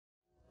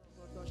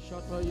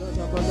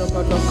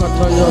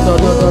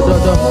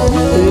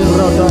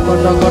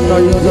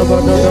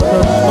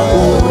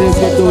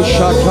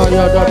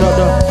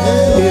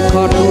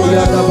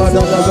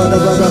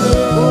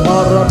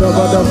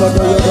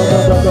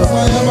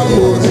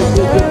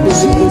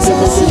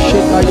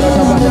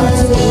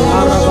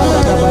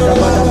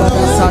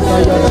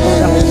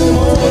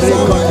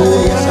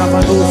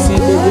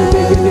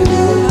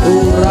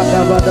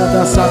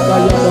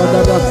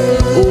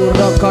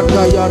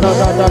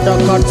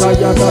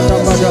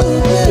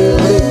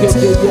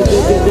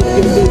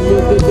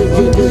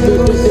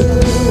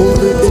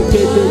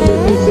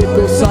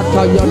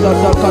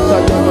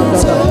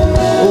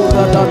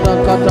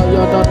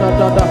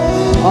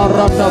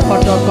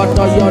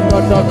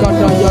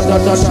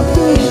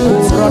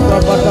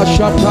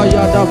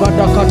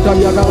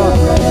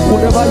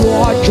Wherever you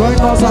are, join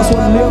us as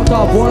we lift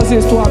our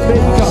voices to our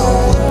Maker.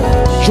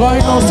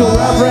 Join us to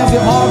reverence the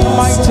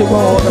Almighty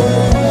God,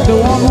 the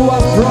one who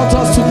has brought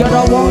us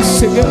together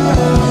once again,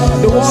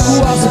 the one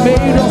who has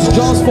made us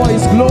just for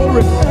His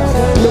glory,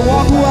 the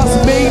one who has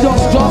made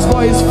us just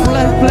for His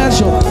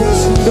pleasure,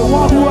 the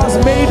one who has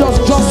made us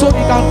just so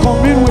He can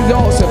commune with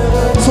us,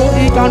 so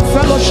He can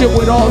fellowship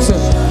with us.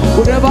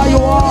 Wherever you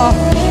are,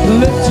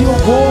 lift your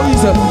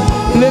voice,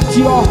 lift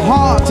your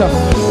heart,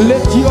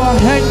 lift your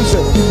hands.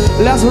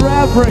 Let's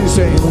reverence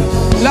Him,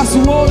 let's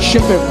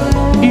worship Him.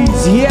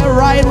 He's here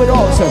right with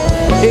us.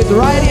 He's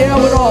right here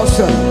with us.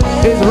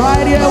 He's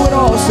right here with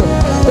us.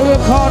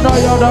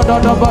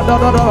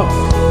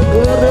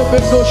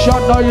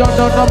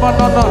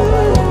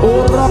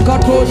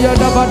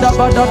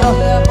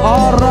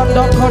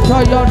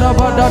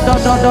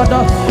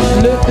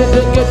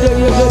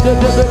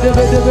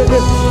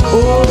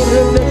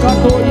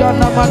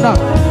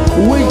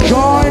 We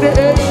join the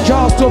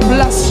angels to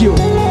bless you.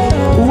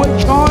 We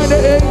join the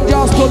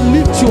angels to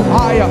lift you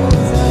higher.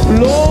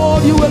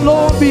 Lord, you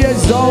alone be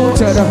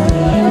exalted.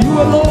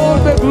 You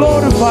alone be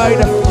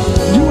glorified.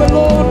 You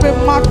alone be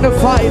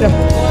magnified.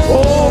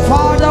 Oh,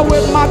 Father, we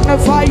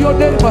magnify your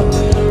name.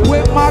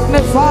 We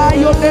magnify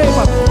your name.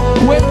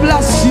 We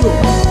bless you.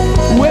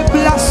 We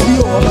bless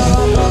you.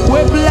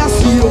 We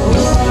bless you.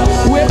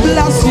 We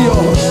bless you.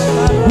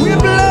 We bless you. We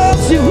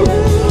bless you.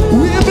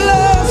 We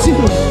bless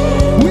you.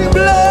 We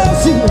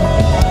bless you.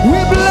 We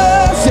bless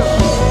you.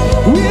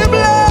 We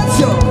bless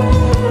you.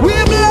 We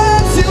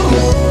bless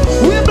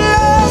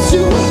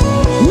you.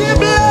 We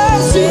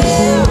bless you.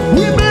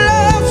 We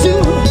bless you.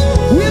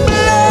 We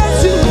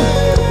bless you.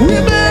 We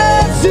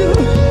bless you.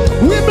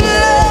 We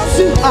bless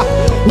you.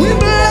 We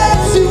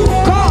bless you.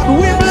 God,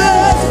 we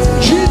bless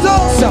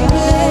Jesus.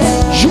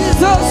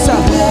 Jesus.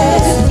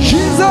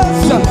 Jesus.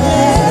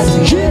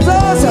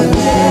 Jesus.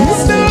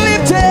 You've been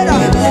lifted.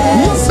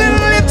 You've been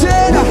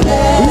lifted.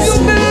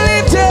 You've been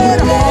lifted.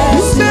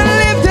 You've been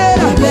lifted.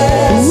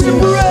 We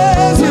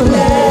praise you.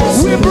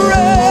 We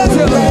praise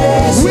you.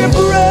 We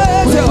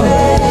praise you.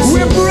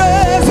 We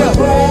praise you.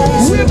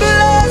 We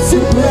bless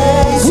you.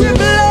 We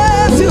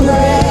bless you.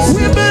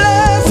 We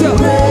bless you.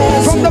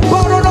 From the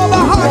bottom of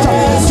my heart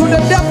to the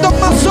depth of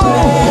my soul,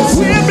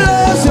 we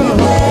bless you.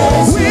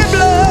 We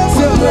bless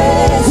you.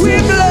 We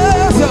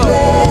bless you.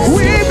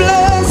 We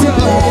bless you.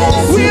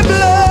 We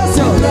bless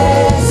you.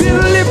 Be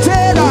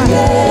lifted.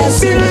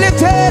 Be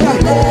lifted.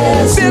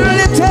 Be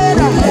lifted.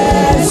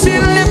 Be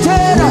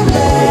lifted.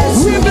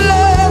 We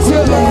bless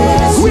you.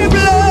 We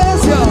bless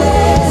you.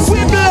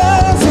 We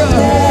bless you.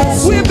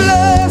 We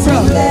bless you.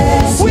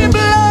 We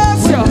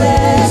bless you.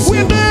 We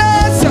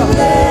bless you.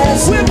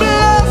 We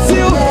bless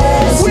you.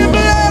 We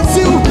bless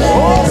you.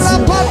 Oh,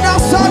 Rapana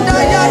Sada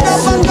Yada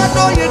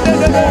Bakano Yede.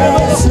 We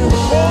bless you.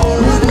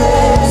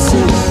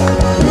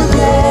 We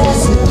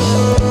bless you.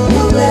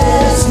 We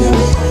bless you.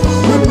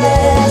 We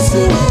bless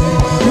you.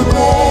 We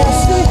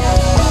bless you.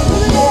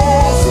 We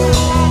bless you.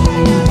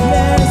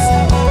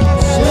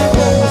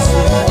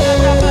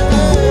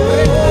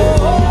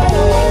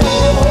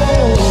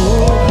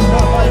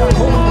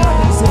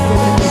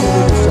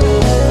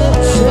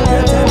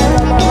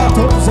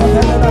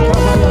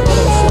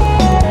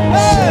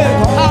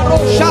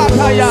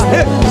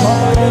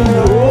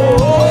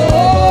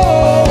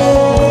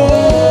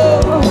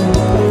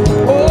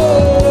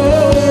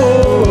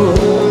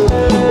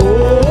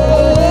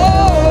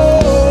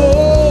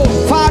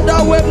 Father,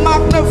 we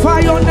magnify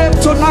your name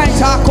tonight.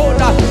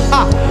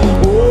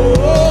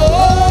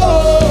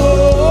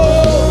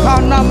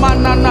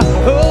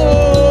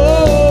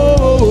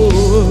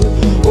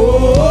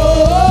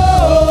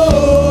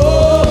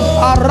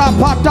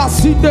 Arapata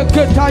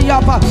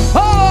Sideketayaba.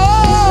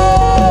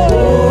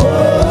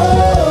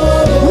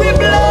 We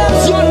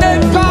bless your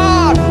name,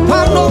 God.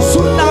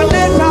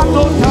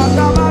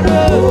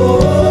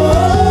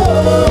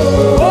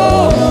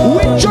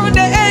 We join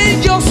the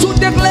angels to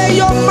declare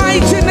your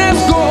mightiness,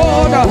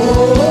 God.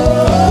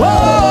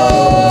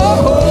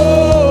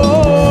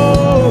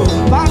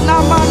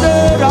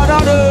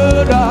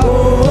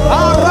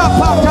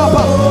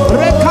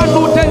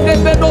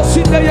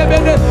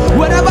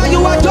 Wherever you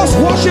are, just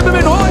worship Him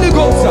in the Holy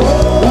Ghost.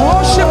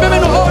 Worship Him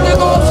in the Holy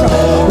Ghost.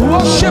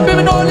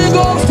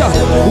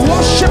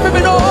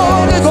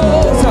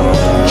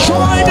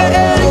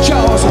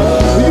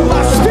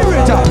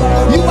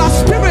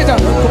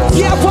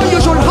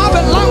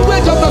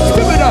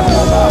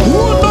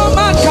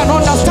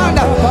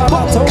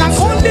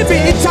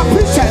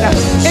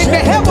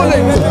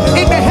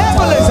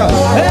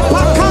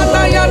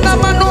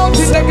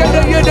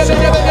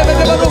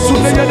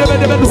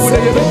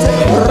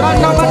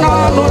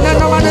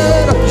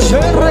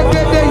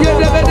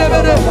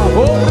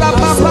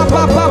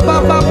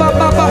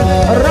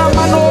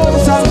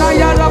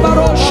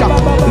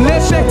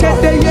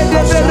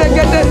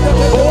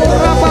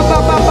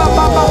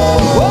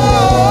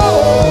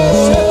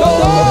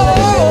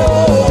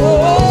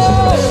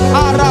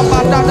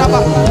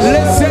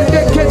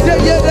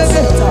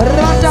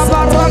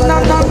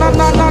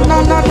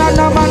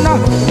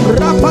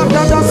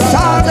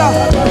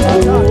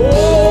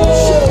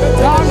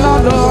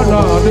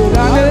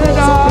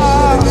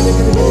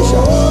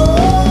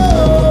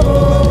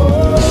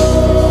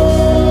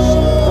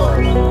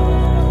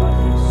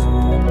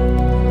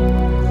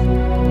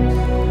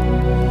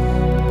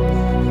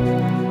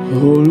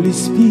 Holy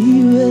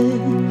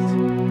Spirit,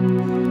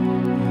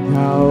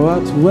 thou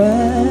art welcome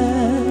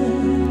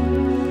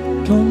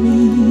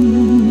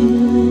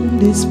in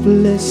this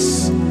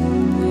place.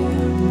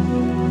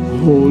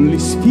 Holy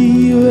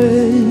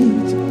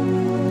Spirit,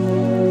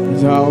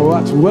 thou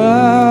art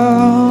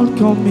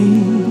welcome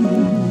in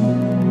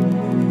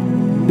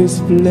this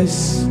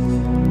place.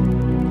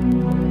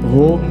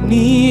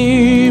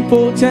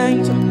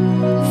 Omnipotent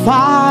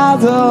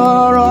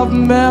Father of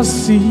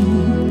mercy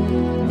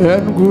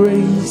and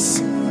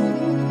grace,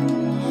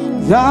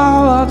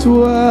 thou art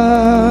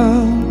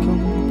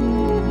welcome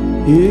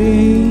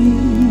in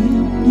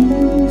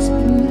this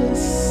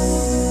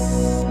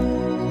place.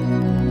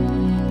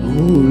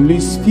 Holy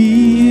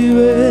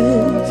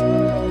Spirit,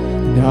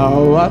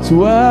 thou art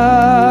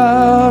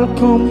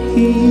welcome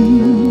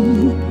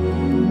in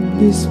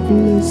this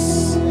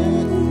place.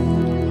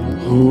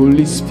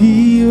 Holy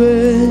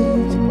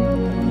Spirit,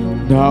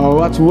 thou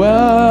art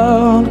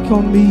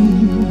welcome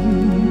in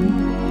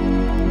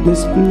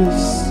this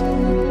place.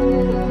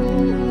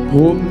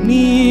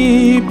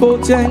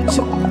 Omnipotent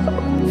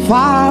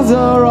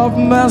Father of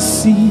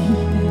mercy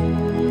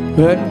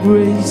and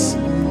grace,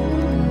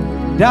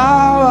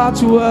 thou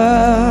art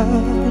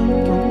welcome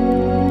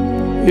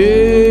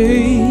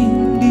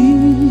in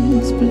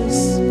this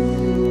place.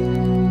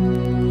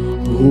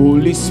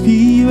 Holy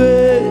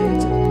Spirit,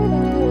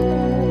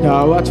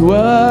 thou art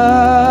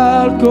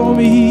welcome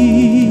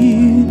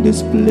in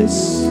this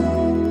place.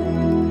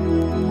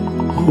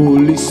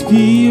 Holy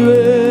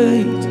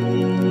Spirit,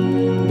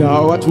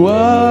 thou art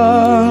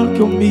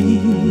welcome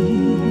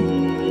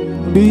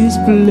in this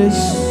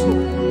place.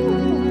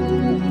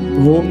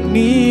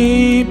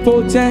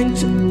 Omnipotent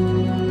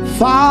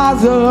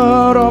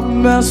Father of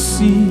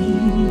mercy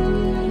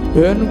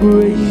and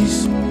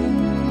grace,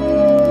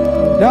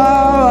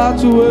 thou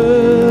art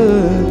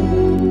welcome.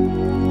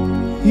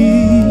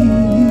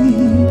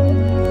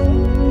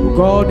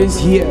 God is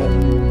here.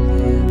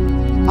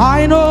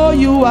 I know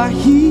you are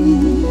here.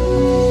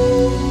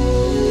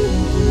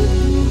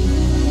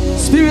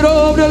 Spirit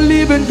of the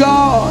living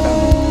God,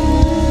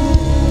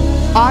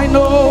 I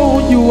know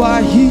you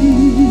are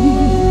here.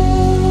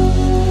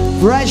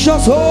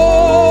 Precious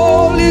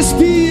Holy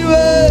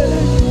Spirit,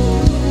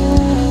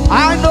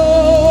 I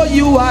know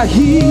you are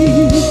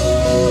here.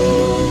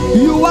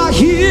 You are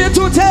here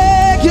to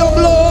take your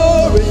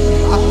glory.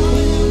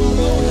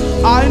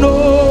 I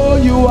know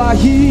you are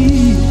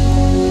here.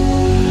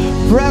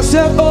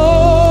 Precious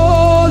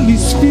Holy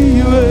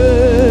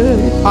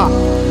Spirit,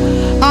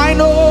 I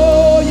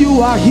know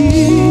you are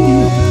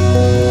here.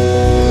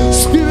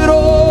 Spirit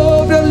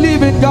of the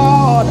living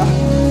God,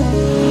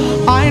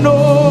 I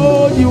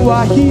know you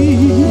are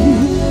here.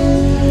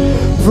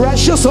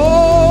 Precious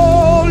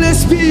Holy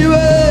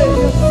Spirit,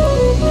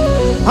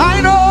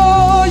 I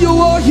know you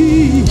are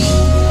here.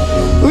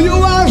 You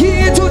are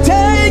here to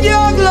take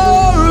your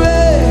glory.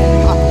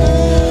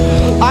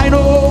 I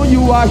know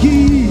you are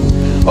here.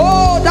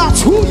 Oh,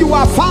 that's who you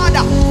are,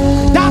 Father.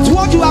 That's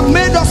what you have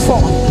made us for,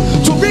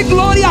 to bring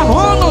glory and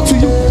honor to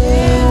you.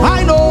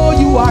 I know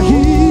you are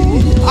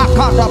here.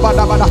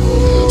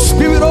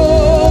 Spirit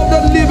of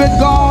the living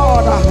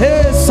God,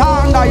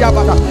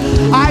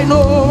 I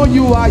know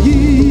you are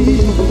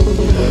here.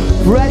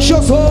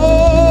 Precious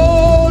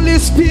Holy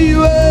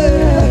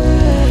Spirit,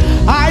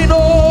 I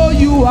know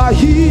you are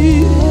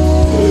here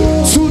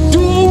to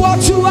do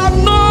what you have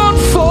known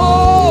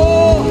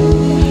for.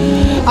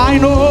 I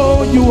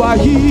know you are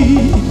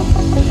here.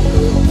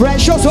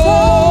 Precious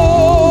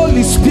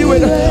Holy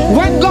Spirit,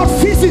 when God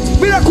visits,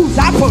 miracles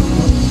happen.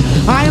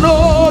 I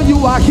know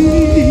you are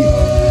here.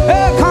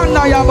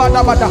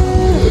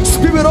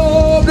 Spirit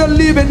of the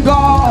living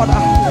God,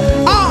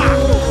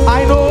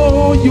 I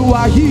know you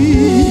are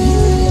here.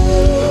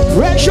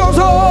 Precious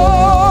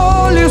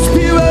Holy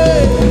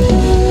Spirit,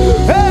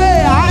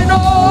 hey, I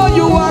know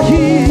you are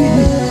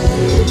here.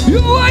 You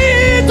are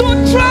here to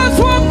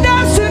transform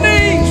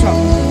destinies.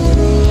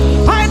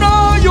 I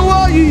know you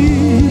are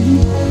here.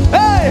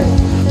 Hey,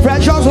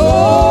 precious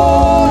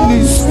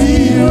Holy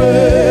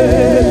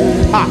Spirit,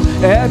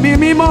 Emi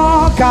mi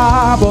mo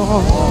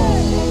kabo,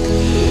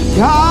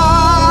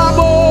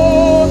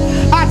 kabo,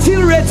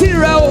 atire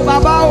tire o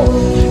baba o.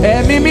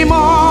 Emi mi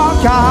mo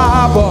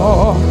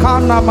kabo,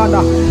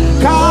 kanamana,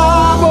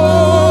 kabo,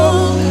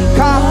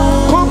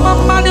 come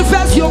and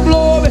manifest your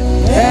glory.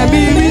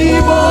 Emi mi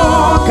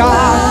mo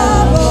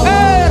kabo,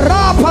 eh,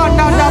 rapa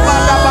na na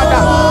bada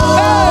bada,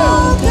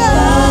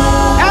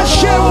 eh,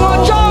 eshe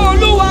mojo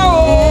oluwa o.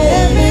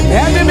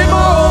 Emi mi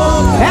mo,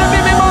 emi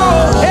mi mo,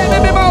 emi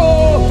mi mo,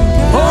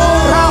 oh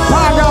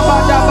rapa na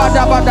bada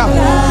bada bada.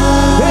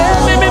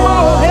 Emi mi mo,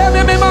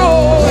 emi mi mo,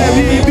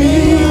 emi mi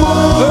mo,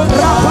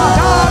 rapa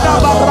na bada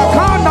bada.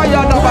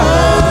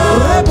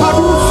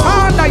 Repadu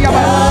sana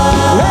yaba,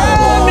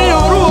 emi o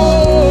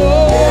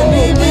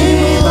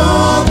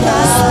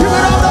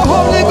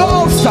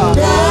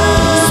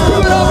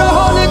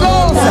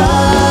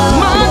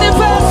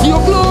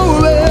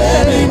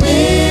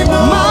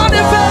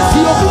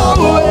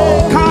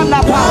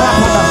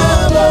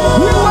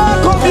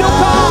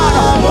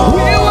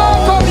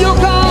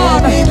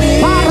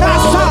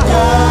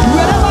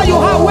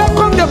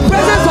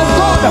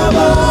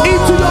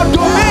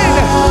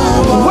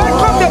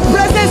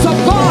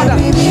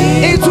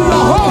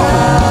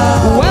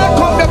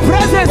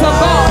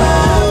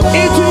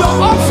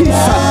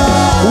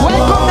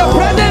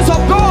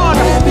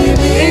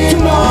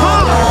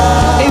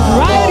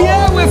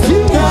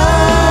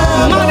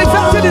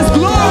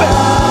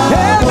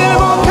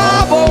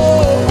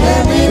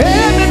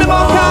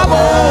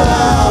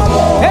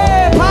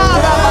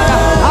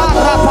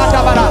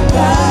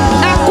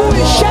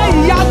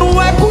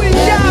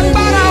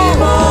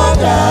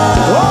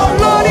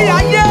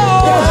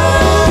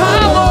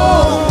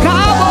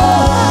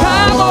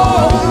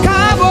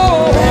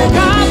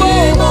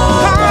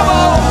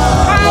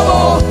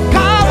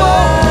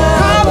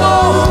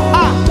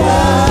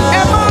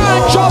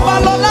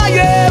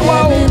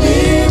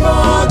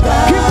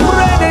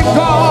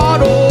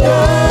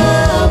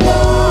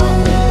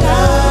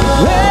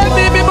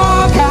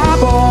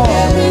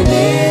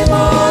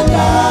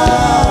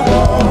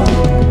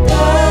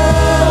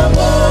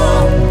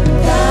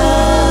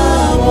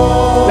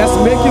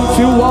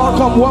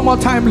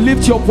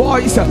lift your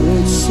voice.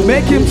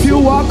 Make him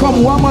feel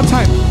welcome one more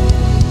time.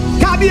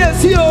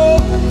 Kabiesio.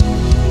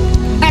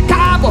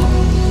 Ekabo.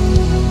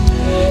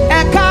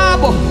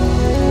 Ekabo.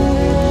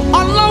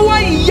 Ọlọ́wọ́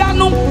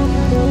ìyanu.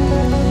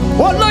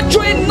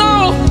 Olójú iná.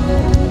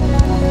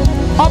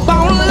 Ọba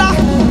ńlá.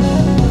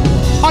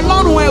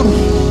 Ọlọ́run ẹrù.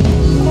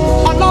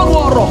 Ọlọ́run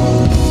ọ̀rọ̀.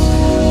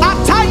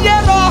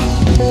 Atayero.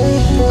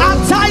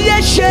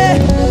 Atayeshe.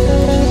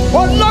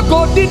 Ológo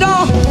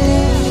dídán.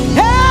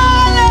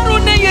 Ẹlẹ́rù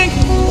níyìn.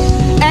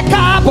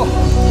 Ekabo.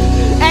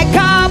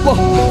 Ekabo.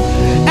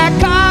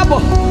 Ekabo.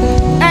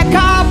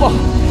 Ekabo.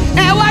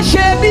 Ẹ wá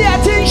ṣe bí ẹ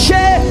ti ń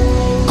ṣe.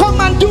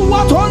 Come and do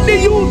what only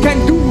you can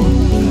do.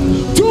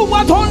 Do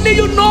what only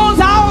you know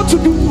how to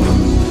do.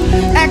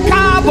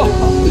 Ekabo.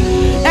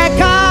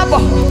 Ekabo.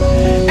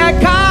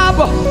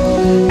 Ekabo.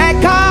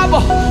 Ekabo.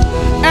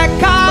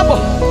 Ekabo.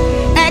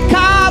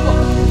 Ekabo.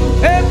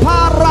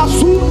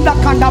 Eparasunda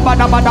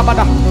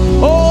kandabadabadabada.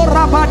 Oh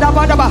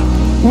rabadabadaba.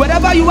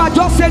 Wherever you are,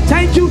 just say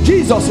thank you,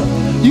 Jesus.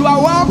 You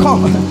are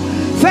welcome.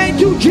 Thank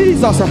you,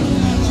 Jesus.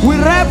 We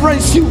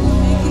reverence you.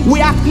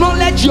 We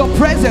acknowledge your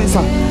presence.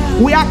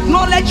 We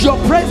acknowledge your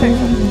presence.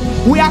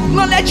 We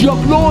acknowledge your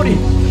glory.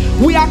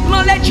 We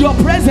acknowledge your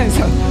presence.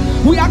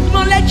 We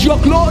acknowledge your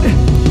glory.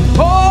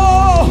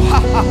 Oh,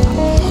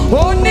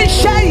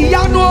 Oníṣẹ́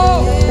ìyanu.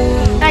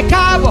 Ẹ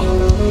káàbọ̀,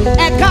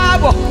 ẹ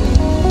káàbọ̀,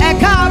 ẹ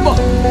káàbọ̀,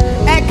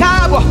 ẹ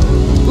káàbọ̀.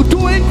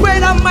 Doing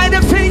great and mighty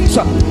things.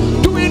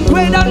 Doing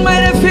great and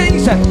mighty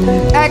things. Ẹ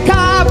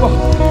káàbọ̀,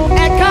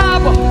 ẹ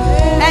káàbọ̀,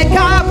 ẹ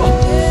káàbọ̀,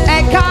 ẹ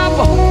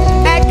káàbọ̀,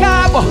 ẹ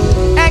káàbọ̀,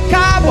 ẹ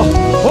káàbọ̀.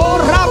 Oh,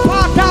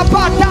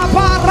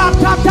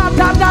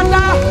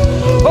 rapatapatabaratatata.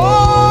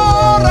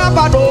 Oh,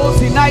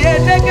 rabadosi na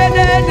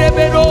yedegede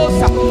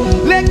berosa.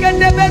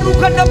 Legede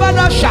beruka de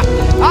banasha.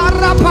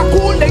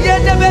 Arapakule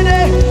yedebede.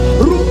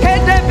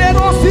 Rukede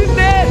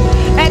berosine.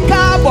 Ẹ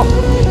káàbọ̀,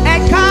 ẹ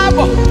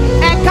káàbọ̀,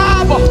 ẹ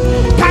káàbọ̀.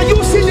 Can you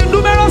see the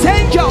numerous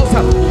angels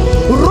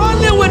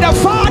running with the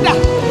Father?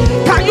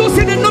 Can you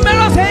see the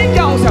numerous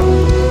angels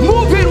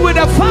moving with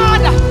the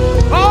Father?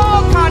 Oh,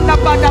 kanda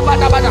bada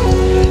bada bada.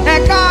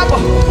 Ekabo,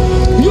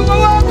 you are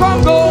welcome,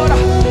 God.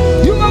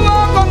 You are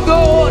welcome,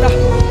 God.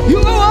 You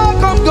are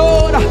welcome,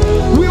 God.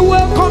 We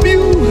welcome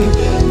you.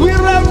 We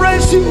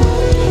reverence you.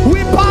 We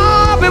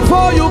bow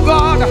before you,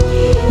 God.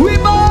 We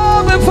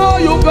bow before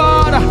you,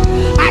 God.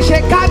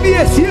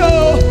 Ashekabiesio.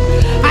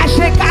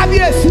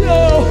 Ashekabiesio.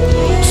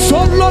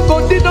 Solo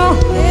godino.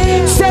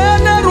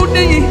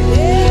 Seneruni.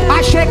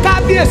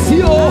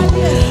 Ashekabiesio.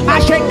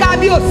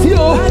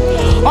 Ashekabiesio.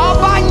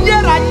 Ọba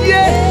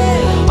nyeraye.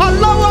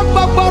 Ọlọ́wọ́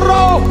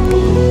gbọgbọrọ.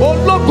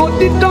 Ológo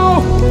dídán.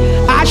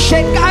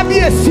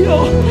 Ashekabiesio.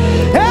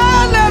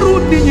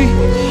 Ẹlẹ́runi.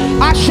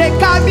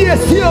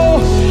 Ashekabiesio.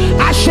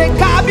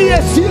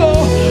 Ashekabiesio.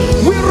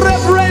 We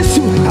reverence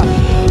you.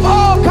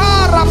 Oh,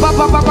 kara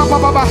baba baba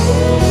baba.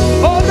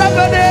 Oh,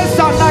 regede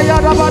sanaya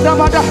rabada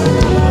bada.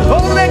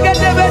 Oh,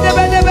 regede bede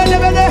bede bede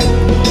bede.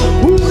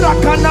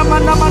 Urakana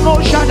mana mano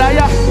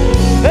shadaya.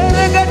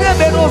 Regede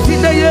bero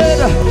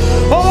sideyera.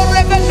 Oh,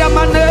 regede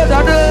manera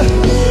de.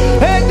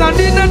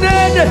 Egandina de.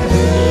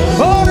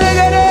 Oh,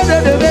 regede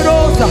de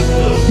berosa.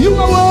 You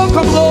are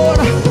welcome, Lord.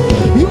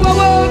 You are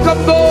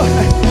welcome, God.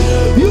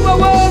 You are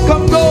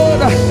welcome,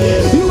 God.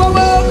 You are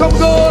welcome,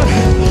 God.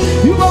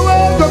 You are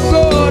welcome,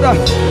 God.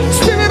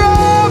 Spirit of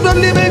the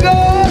living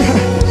God.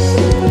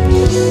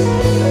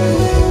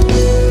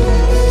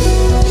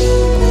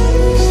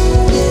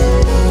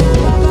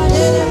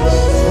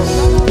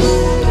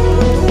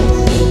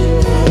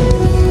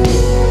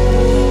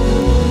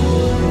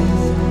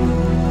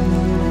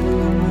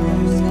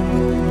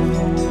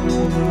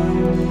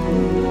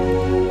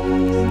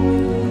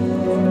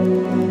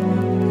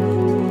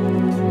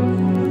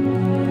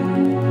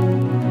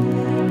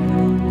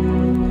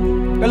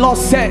 The Lord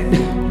said,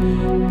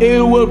 it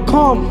will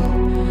come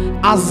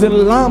as a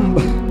lamb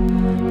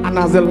and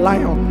as a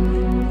lion.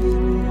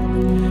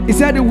 He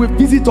said it will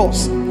visit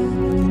us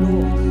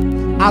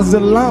as a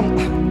lamb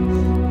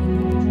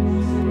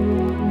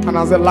and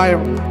as a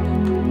lion.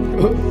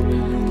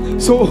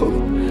 So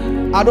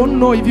I don't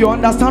know if you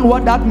understand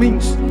what that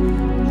means.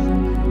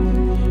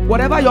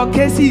 Whatever your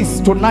case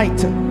is tonight,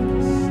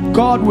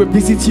 God will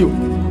visit you.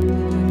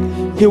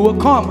 He will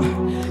come.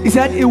 He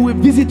said it will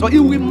visit, or it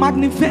will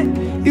magnify.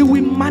 It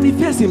will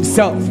manifest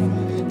himself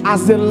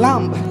as the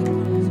lamb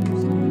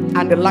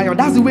and the lion.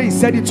 That's the way he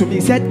said it to me.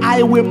 He said,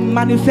 I will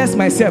manifest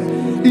myself.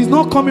 It's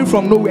not coming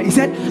from nowhere. He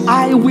said,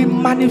 I will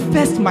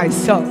manifest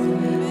myself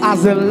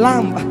as a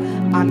lamb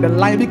and the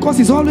lion, because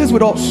he's always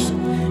with us.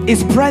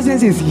 His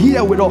presence is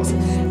here with us.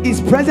 His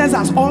presence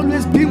has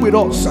always been with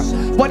us.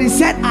 But he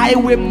said, I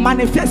will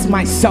manifest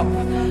myself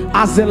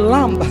as a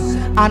lamb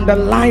and the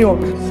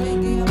lion.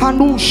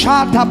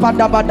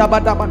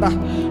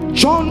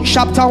 John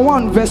chapter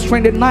 1 verse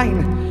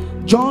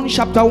 29. John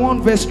chapter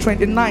 1 verse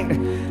 29.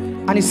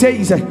 And he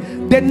says,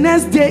 the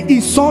next day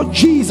he saw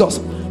Jesus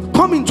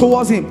coming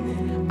towards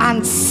him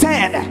and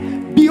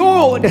said,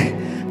 behold,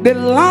 the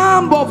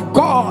Lamb of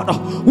God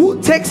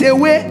who takes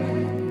away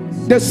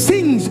the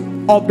sins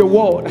of the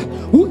world,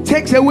 who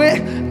takes away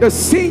the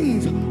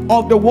sins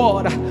of the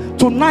world.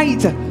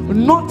 Tonight,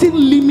 nothing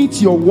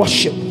limits your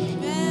worship.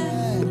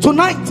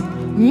 Tonight,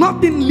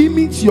 nothing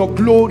limits your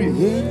glory.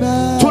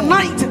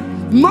 Tonight,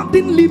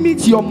 nothing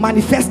limits your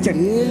manifesting.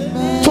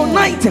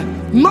 Tonight,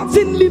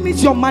 nothing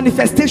limits your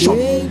manifestation.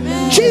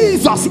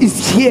 Jesus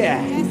is here.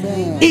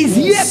 He's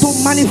here to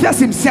manifest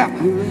himself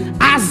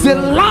as a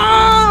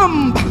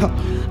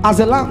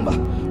lamb,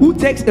 who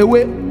takes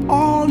away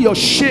all your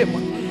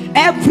shame,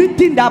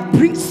 everything that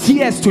brings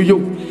tears to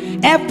you,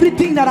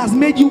 everything that has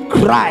made you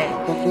cry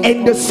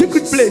in the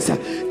secret place.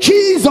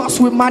 Jesus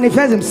will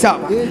manifest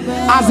himself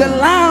as a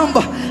lamb,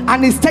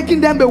 and he's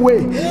taking them away.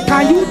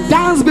 Can you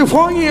dance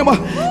before him?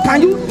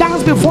 Can you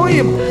dance before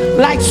him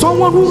like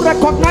someone who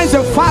recognizes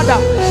the Father?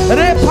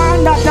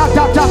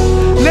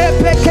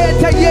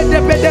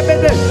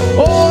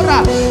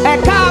 Ora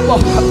ekabo,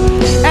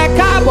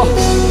 ekabo,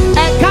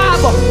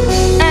 ekabo,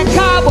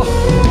 ekabo,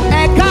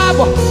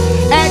 ekabo,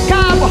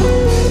 ekabo,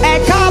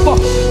 ekabo.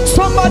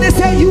 Somebody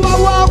say you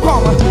are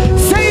welcome.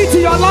 Say it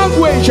in your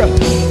language.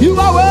 You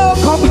are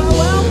welcome.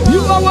 You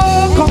are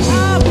welcome.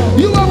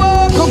 You are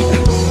welcome.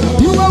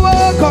 You are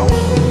welcome.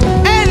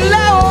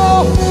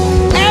 Hello,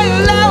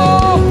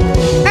 hello,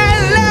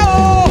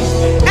 hello,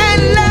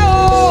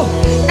 hello,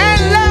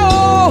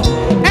 hello,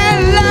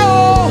 hello,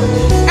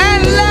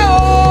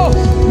 hello.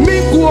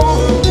 Migua,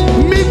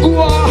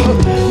 migua,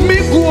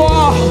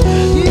 migua,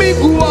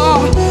 migua.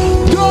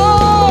 No,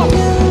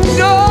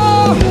 no,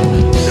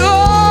 no,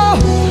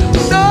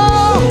 no.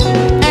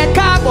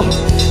 Ekabo,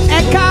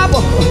 ekabo,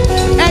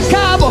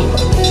 ekabo,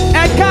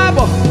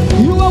 ekabo.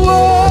 You are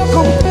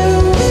welcome.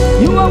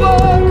 You are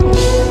welcome.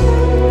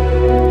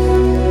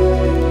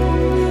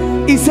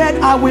 He said,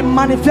 I will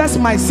manifest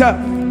myself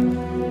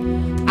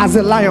as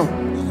a lion.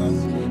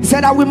 He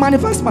said, I will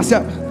manifest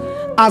myself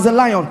as a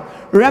lion.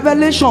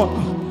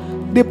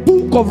 Revelation, the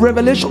book of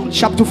Revelation,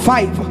 chapter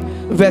 5,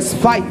 verse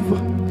 5.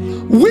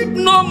 Weep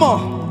no more.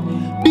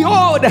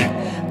 Behold,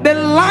 the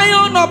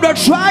Lion of the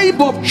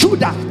tribe of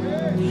Judah,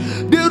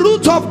 the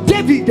root of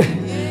David,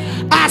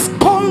 has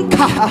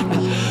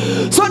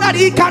conquered, so that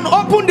he can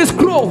open the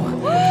scroll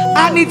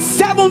and its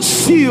seventh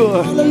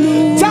seal.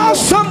 Tell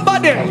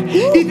somebody,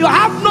 if you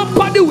have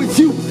nobody with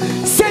you,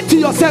 say to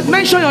yourself,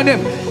 mention your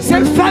name,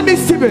 say Femi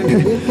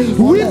Stephen,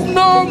 weep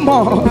no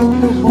more,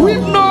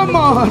 weep no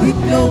more.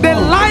 The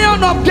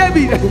Lion of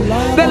David,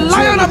 the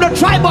Lion of the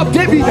tribe of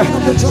David,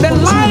 the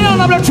Lion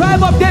of the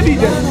tribe of David,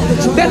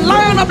 the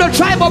Lion of the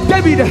tribe of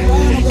David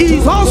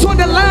is also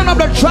the Lion of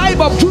the tribe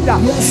of Judah,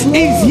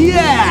 is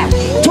here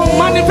to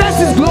manifest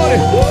his glory.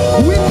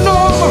 Weep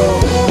no more,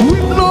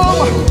 weep no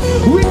more,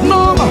 weep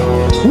no more,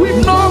 weep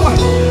no more,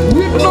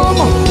 weep no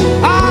more.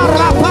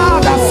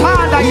 Arapada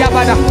sada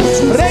yabada,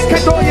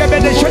 rekedo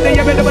yabede shede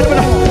yabede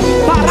bada,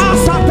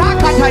 parasa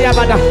takata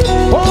yabada,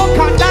 o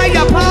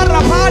kandaya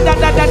parapada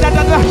da da da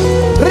da da,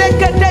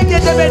 rekede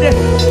yabede.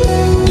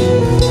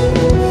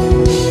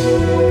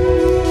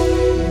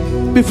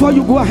 Before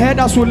you go ahead,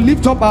 as we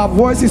lift up our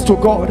voices to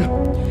God,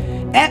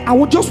 I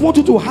would just want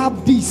you to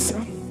have this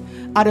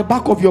at the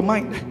back of your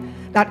mind,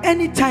 that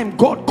anytime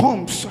God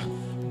comes,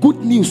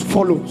 good news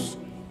follows.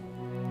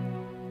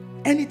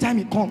 Anytime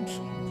he comes,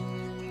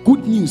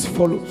 good news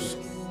follows.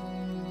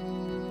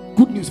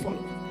 Good news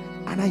follows.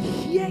 And I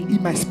hear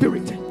in my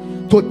spirit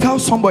to tell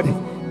somebody,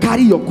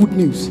 carry your good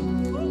news.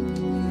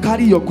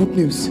 Carry your good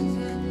news.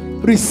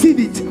 Receive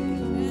it.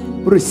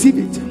 Receive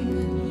it.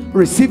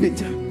 Receive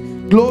it.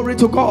 Glory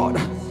to God.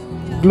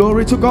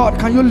 Glory to God.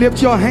 Can you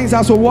lift your hands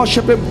as we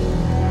worship him?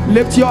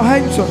 Lift your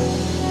hands.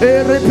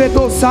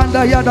 Erepeto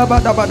sanda yada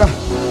bada bada.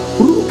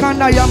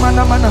 Rukanda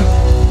yamana mana.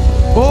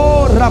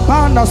 Oh,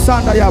 rapanda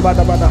sanda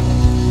yabada bada.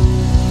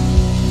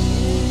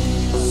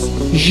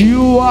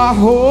 You are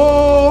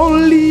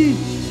holy,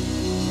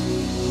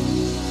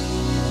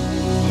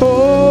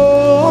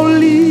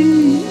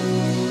 holy.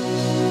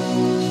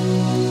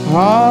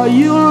 Are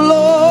you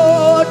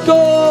Lord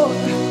God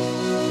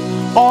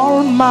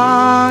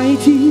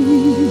Almighty?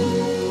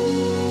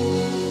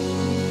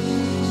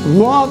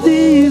 What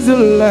is the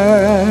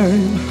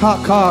Lamb?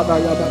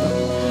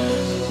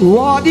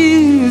 What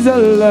is the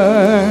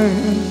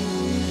Lamb?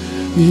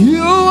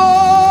 You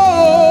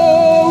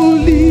are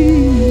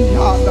holy,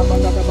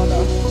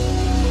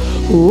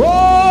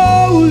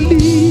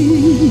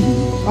 holy.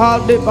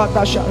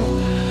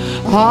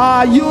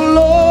 Are you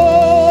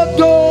Lord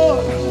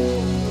God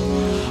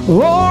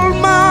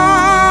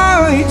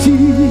Almighty?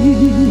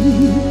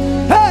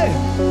 Hey,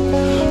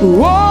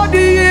 what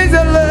is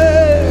the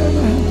Lamb?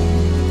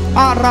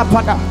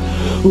 Arapada.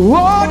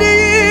 What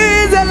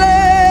is the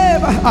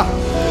Lamb?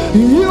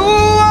 You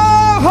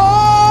are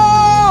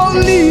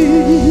holy.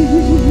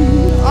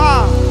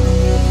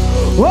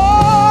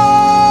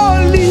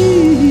 Holy.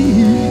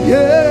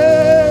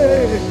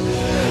 Yeah.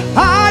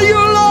 Are you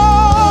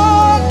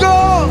Lord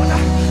God?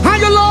 Are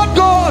you Lord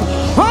God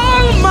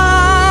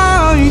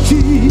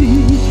Almighty?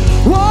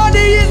 What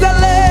is the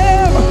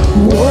Lamb?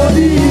 What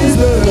is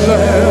the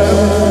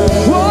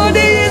Lamb? What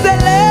is the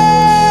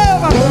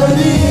Lamb? What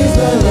is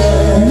the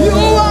Lamb? You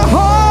are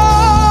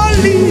holy.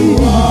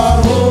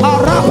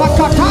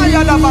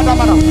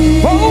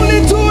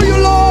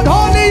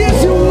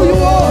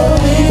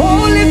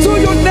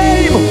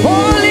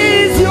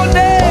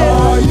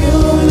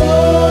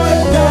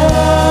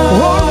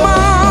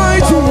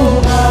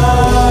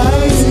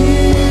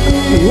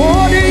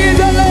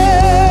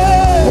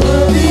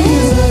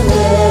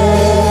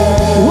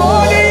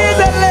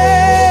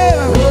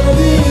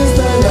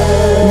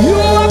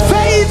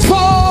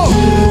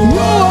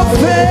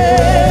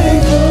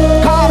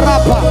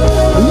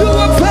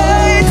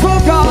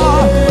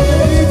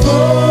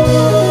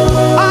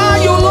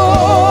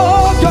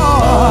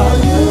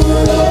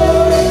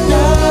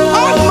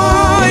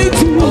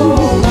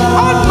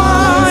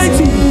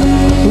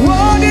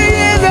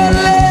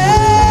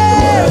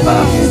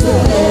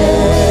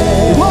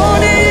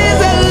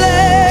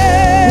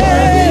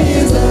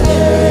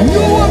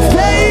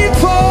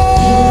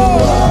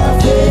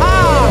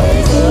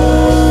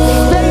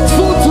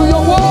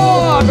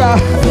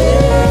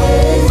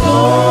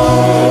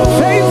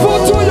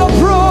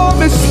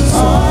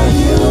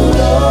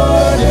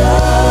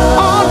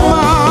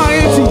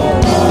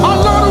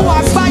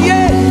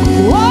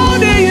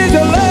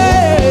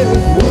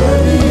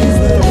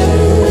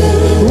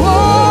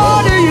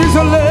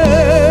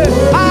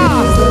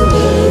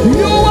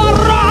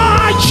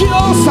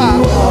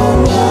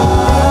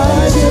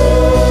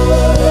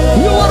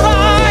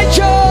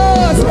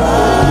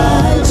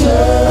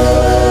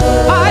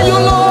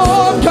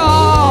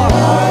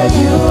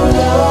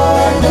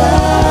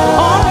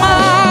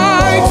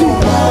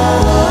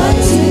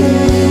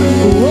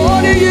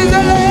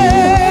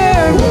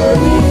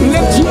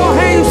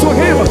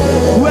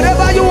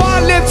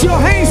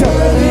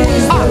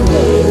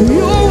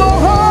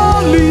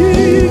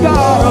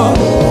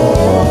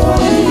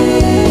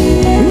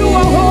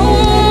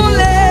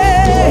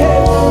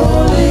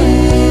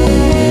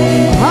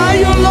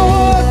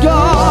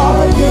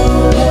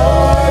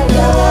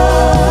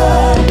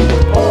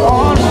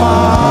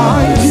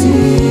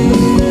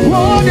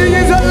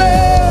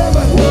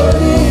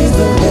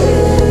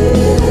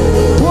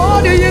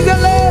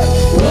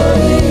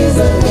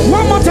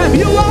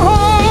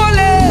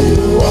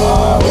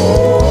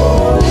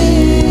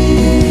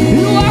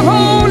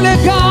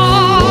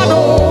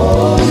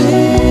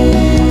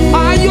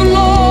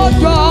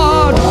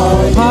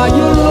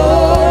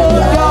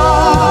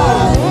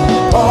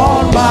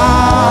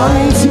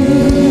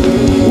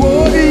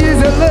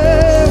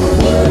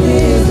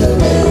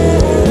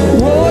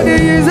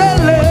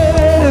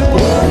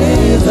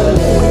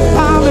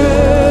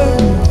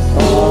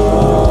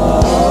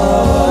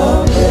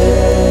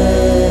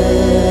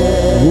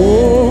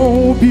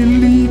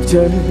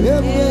 lifted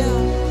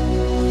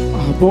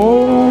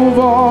above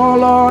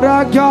all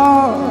other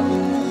gods.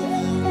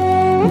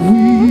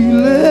 We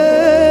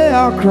lay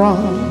our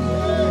crown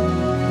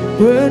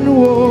and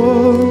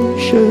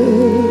worship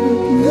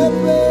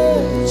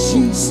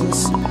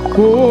Jesus.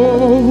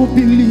 Oh,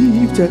 be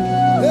lifted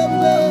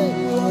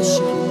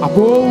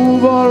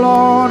above all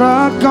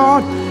other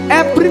God.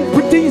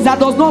 Everything that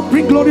does not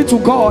bring glory to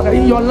God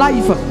in your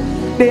life,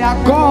 they are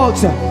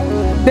gods.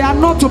 They are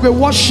not to be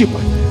worshipped.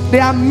 They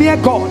are mere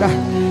God.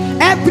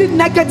 Every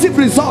negative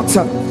result,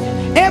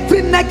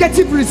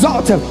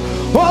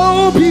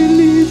 oh, be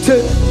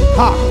lifted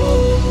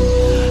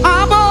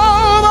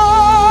above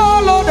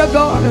all other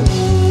God.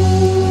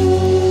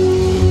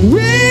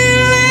 We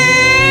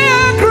lay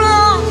our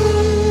crown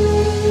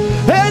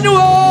and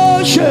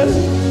worship.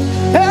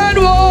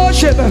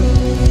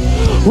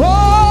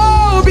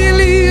 Oh, be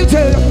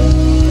lifted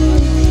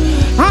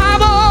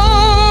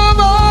above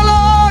all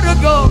other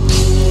God.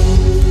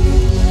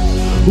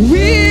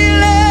 We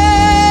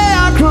lay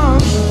our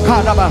crown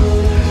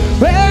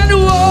and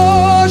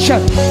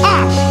worship.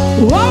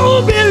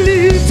 Oh, be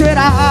lifted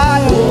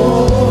high.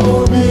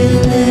 Oh, be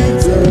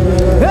lifted.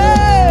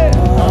 Hey.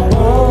 Above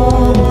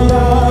all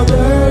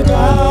other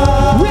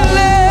gods. We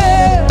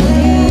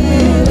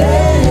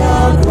lay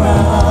our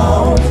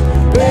crown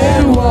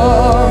and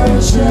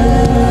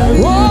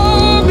worship. Oh,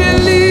 be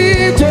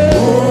lifted.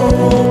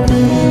 Oh, be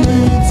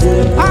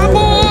lifted.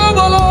 Above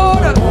all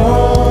other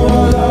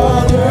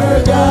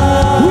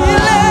gods. We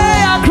lay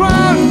our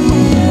crown.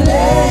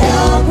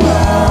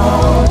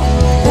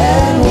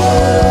 And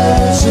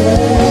worship.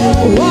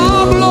 Oh,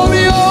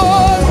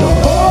 glorious.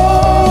 Oh,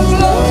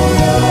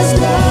 glorious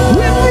God.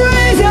 We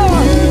praise you.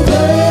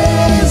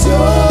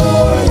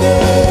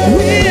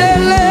 We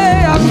lay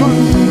our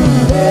crown.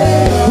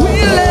 We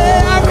lay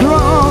our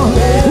crown.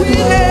 We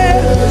lay.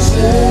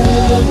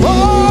 Oh,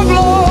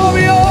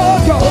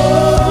 glorious God.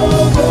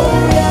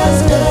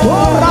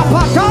 Oh,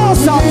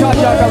 rapakasa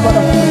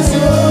tajagabara.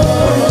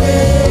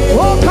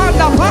 Oh,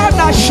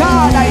 kandapana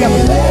shana ya.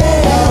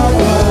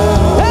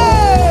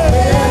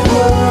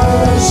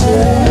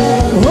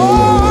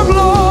 Oh,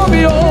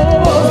 glorious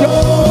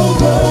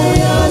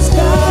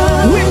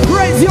God. We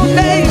praise your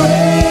name.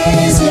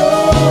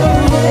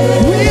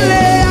 We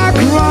lay our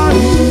crown.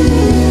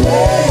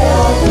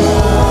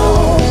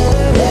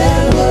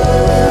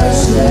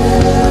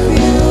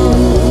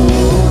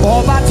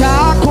 Ọba tá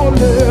kò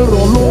lè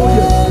rọ̀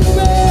lóyè,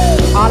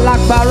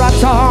 alágbára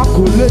tá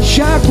kò lè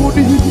ṣẹ́gun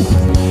ní.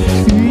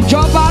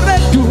 Ìjọba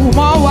rẹ̀ dùn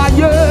mọ́ wa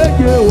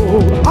yéye o.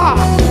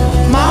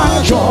 Máa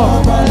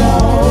jọba lọ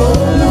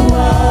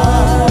Olúwa.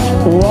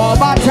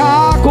 Ọba tá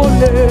kò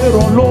lè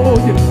rọ̀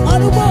lóyè,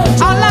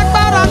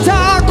 alágbára tá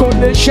kò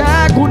lè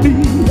ṣẹ́gun ní.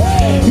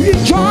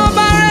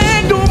 Ìjọba rẹ̀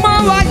dùn mọ́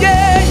wa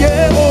yéye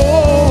o.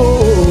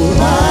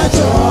 Máa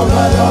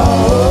jọba lọ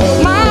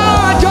Olúwa.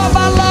 Máa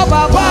jọba lọ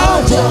bàbá. Máa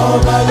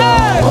jọba lọ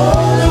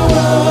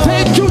Olúwa.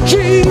 Thank you,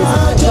 Jesus.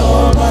 Máa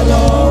jọba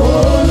lọ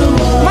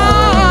Olúwa.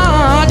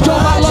 Máa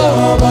jọba lọ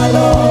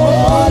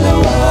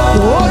Olúwa.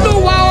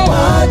 Olúwa o.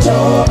 Máa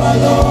jọba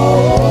lọ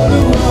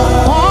Olúwa.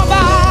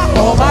 Ọba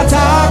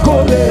tá kò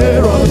lè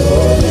rọ̀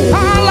lóyè,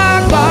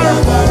 alágbára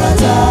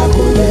tá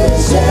kò lè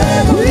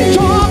ṣẹ́gun.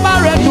 Ìjọba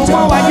rẹ̀ dùn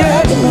mọ́ wa yé.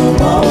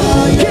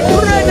 Keep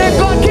reigning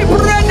God, keep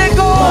reigning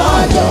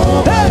God.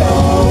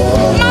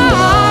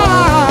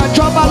 Máa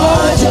jọba lọ.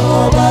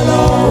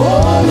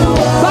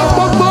 Bá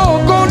gbogbo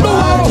ògo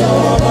Olúwa.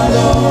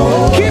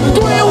 Keep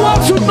doing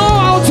what you know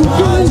how to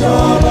do.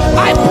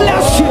 I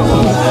bless you.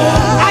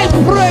 I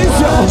praise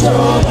you.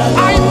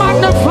 I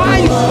magnify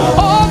you.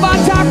 Ọba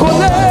tá kò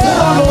lè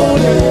rọ̀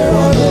lóyè,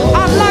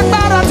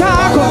 alágbára tá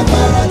kò.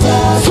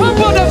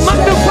 Somebody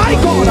magnify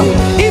God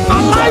in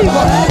my life.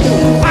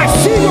 I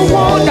see your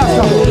wonders.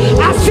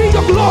 I see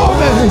your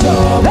glory.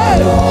 Hey.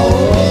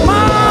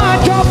 Máa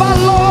jọba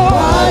lọ.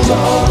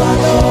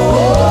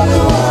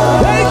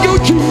 Thank you,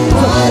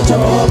 Jesus.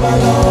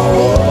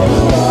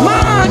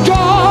 Máa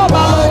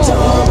jọba lọ.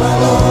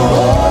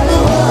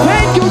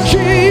 Thank you,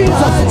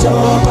 Jesus.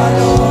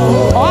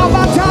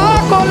 Ọba tá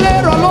kò lè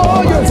rọ̀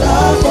lóyè,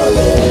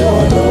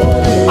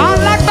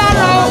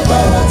 alágbára.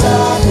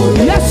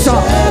 Yes,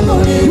 sir.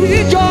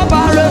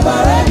 Ìjọba rẹ̀.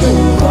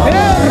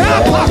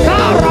 Rapaka,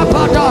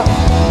 rapaka.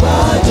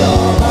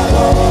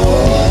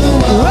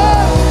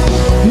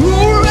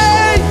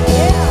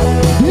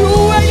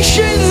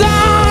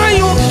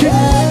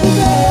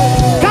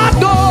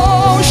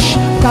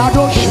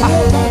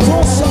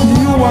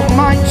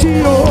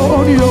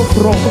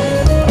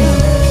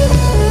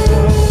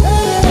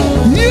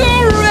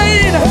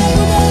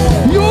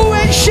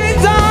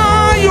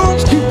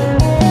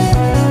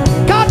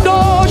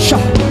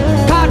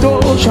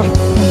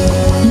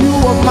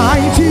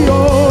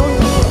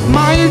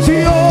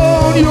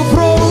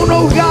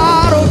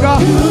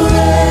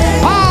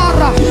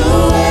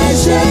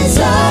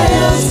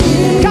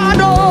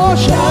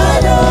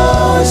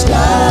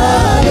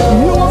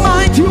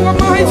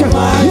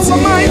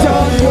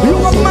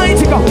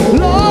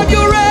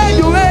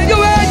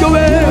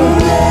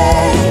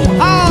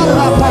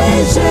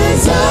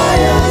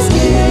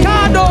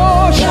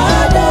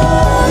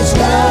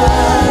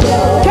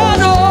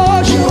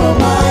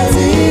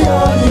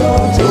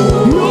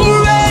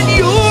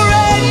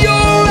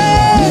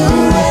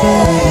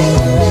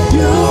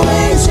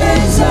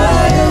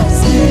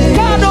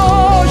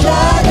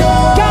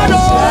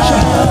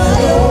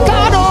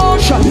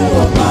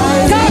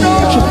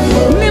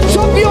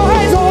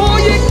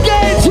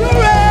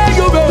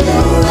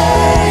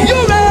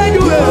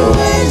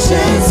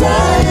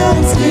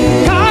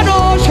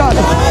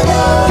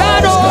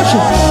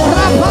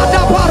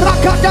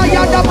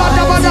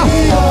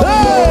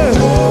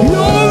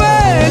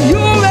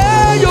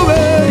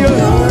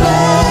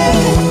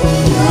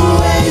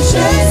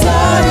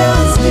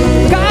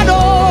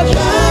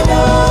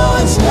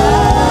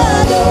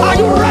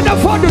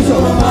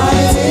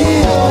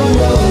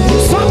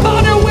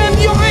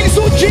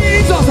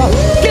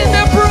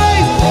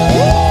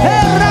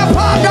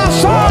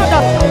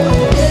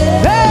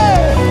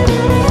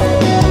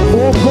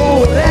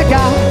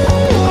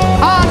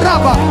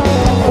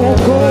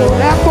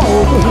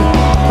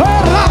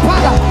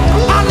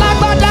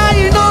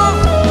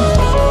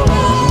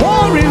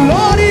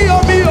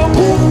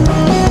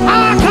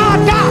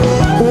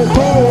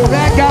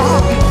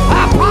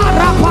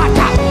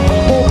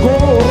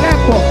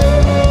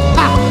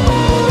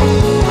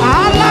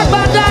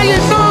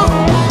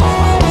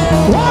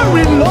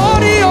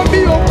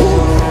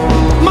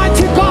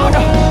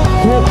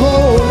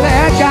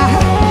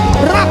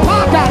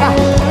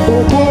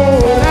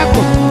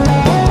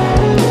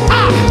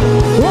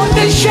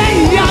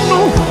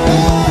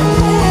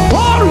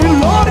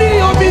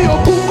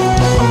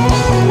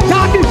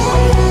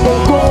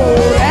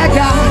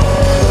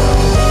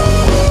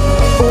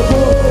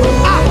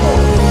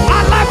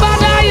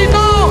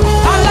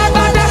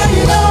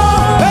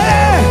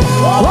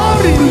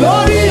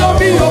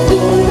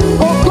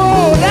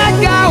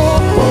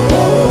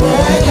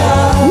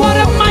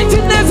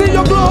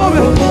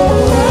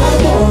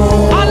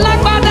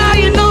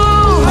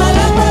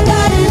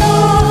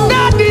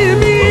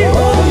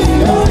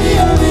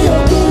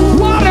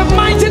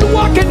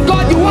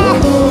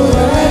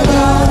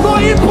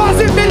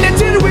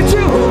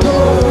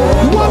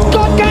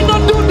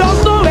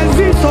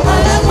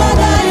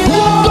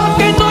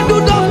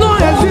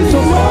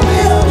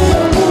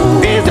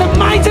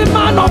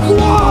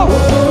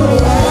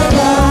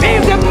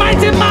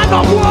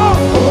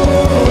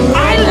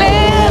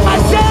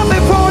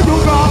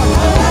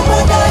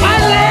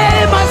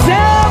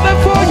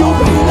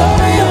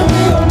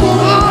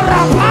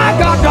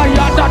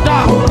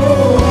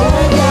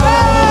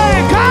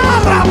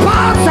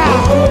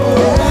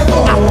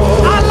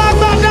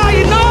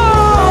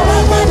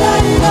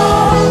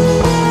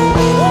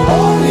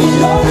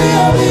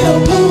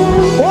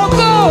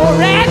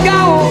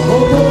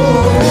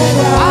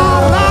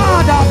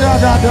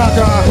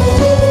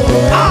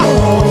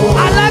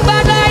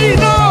 Alágbádá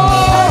iná.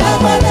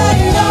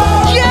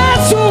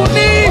 Jésù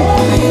ni.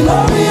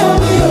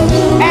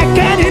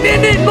 Ẹ̀kẹ́ni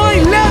nínú iná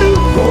ìléru.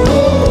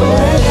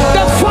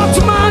 The fourth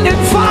man in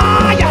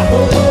fire.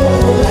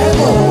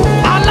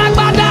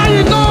 Alágbádá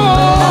iná.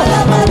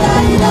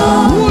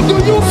 Who do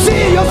you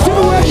see your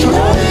situation?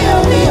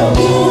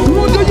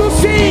 Who do you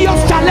see your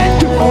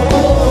talent?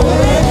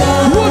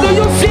 Who do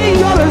you see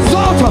your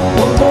result?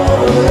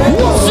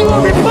 What's your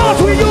report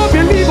will you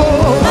believe?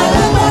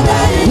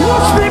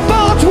 Whose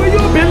report will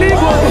you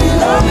believe?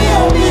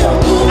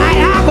 I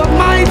have a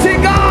mighty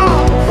God.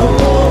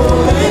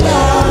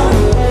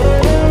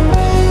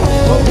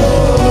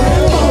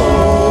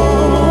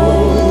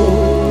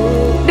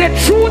 The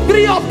true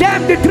three of them,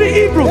 the three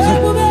Hebrews,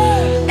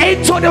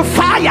 into the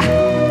fire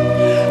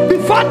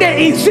before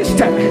they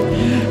insisted,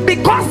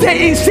 because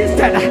they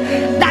insisted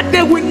that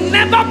they will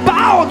never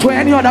bow to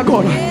any other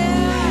God.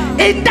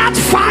 In that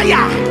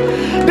fire,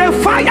 the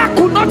fire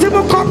could not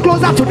even come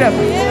closer to them.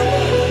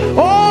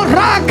 Oh,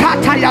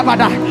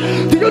 Rakatayabada.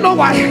 Do you know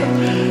why?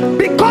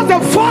 Because the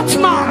fourth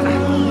man,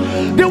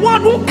 the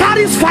one who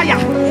carries fire,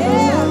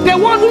 the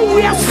one who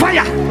wears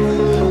fire,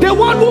 the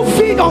one who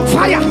feeds on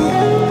fire,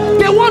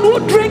 the one who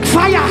drinks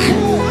fire,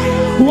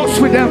 was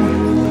with them.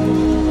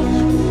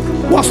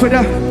 Was with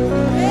them.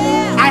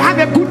 I have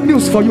a good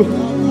news for you.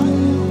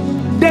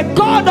 The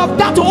God of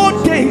that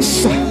old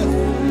days,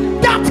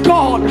 that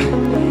God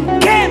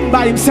came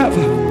by himself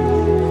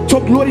to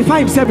glorify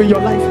himself in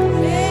your life.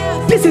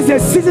 This is a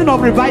season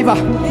of revival.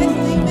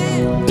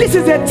 This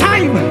is a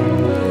time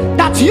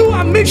that you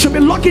and me should be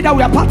lucky that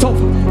we are part of,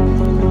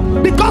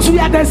 because we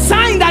are the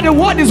sign that the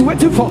world is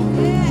waiting for.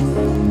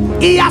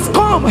 He has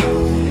come,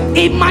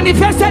 he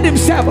manifested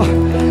himself,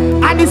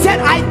 and he said,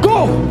 I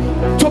go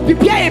to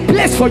prepare a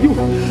place for you,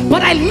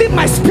 but I leave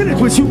my spirit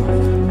with you.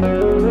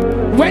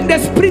 When the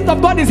Spirit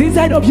of God is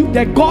inside of you,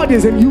 the God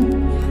is in you,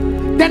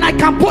 then I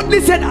can boldly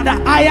say that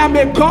I am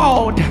a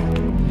God.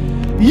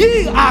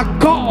 Ye are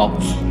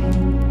gods.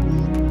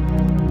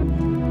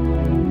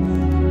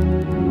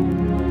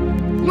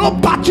 No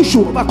battle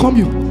should overcome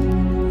you.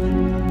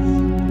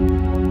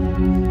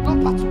 No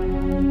battle.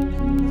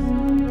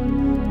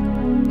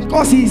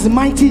 Because he is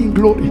mighty in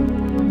glory.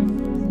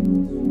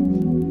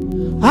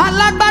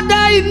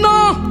 Alágbádá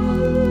iná,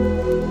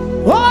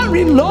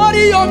 orin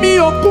lórí omi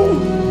òkun,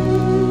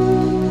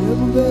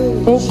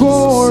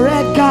 ògo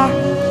rẹ̀ ga,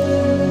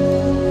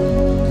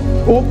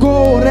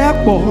 ògo rẹ̀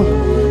pọ̀.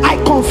 I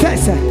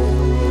confess,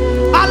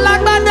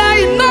 alágbádá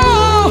iná,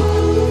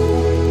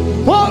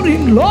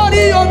 orin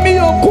lórí omi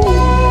òkun,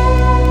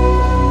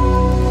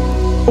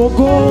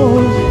 ògo.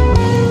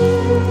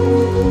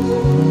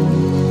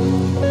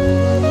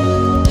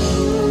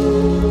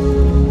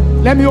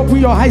 Let me open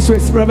your eyes to a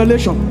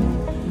revelation.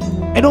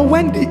 You know,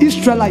 when the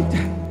Israelites,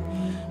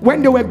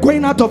 when they were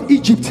going out of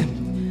Egypt,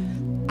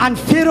 and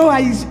Pharaoh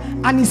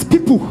and his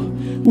people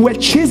were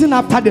chasing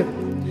after them,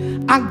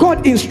 and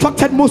God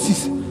instructed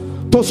Moses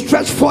to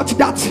stretch forth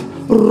that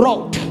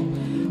rod.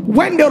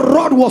 When the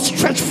rod was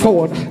stretched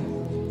forward,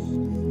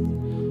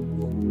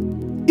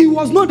 it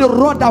was not the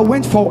rod that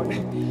went forward,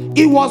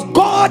 it was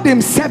God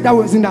himself that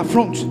was in the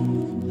front.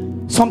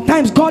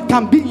 Sometimes God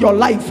can be in your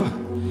life,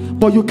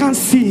 but you can't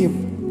see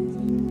him.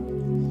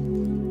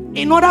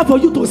 In order for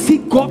you to see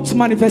God's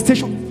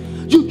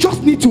manifestation, you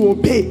just need to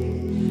obey.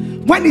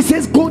 When he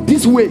says go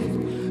this way,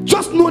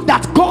 just know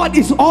that God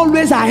is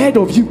always ahead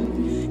of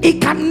you. He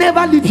can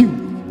never leave you.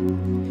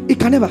 He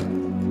can never.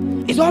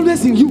 It's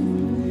always in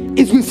you.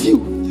 It's with you.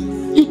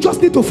 You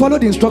just need to follow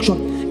the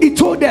instruction. He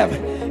told them,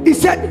 he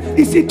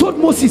told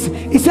Moses,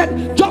 he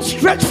said, just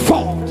stretch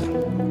forth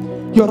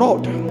your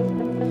rod.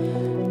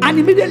 And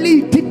immediately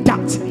he did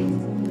that.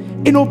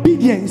 In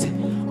obedience,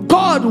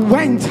 God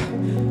went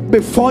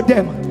before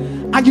them.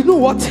 And you know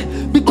what?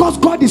 Because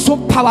God is so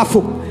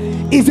powerful,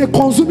 he's a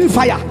consuming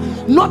fire.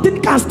 Nothing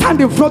can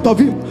stand in front of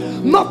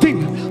him.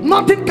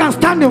 Nothing can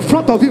stand in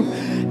front of him.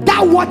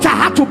 That water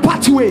had to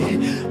pass away,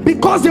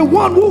 because the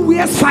one who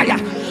wears fire,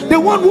 the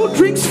one who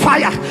drinks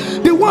fire,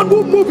 the one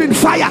who moves in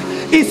fire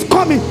is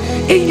coming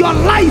in your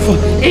life,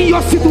 in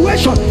your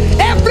situation.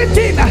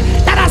 Everything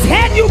that has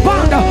held you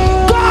bound,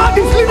 God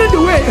is leading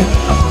the way.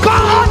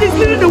 God is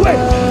leading the way.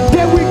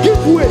 They will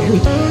give way.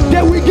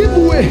 They will give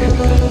way.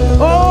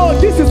 Oh,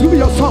 this is going to be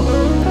your song.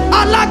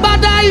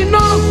 Alágbádá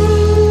iná,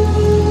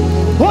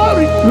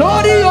 orin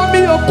lórí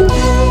omi òkun,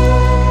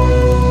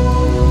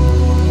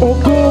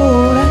 ògo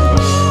rẹ̀.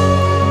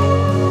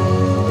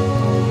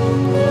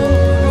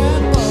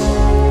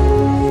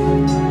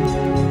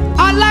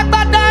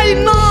 Alágbádá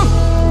iná,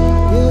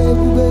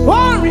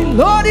 orin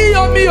lórí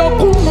omi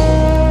òkun,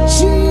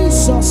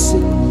 Jesus,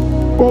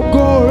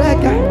 ògo rẹ̀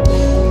ga.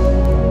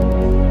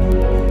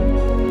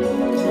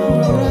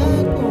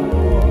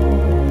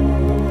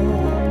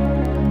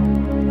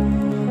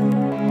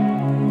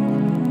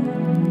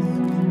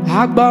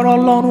 Agbára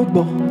Ọlọ́run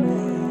gbọ́,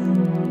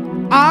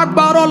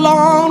 agbára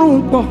Ọlọ́run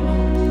gbọ́,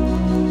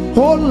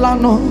 ó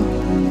lànà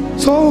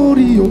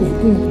sórí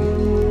òkun,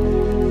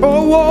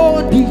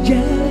 owó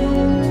dìjẹ́.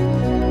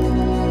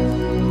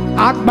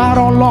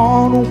 Agbára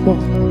Ọlọ́run pọ̀.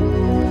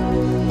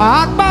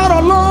 Agbára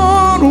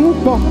Ọlọ́run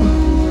pọ̀.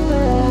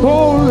 Ó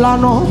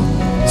lànà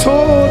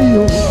sórí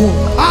òkun.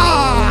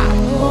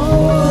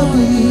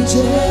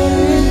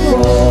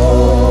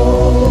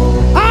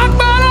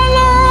 Agbára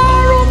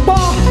Ọlọ́run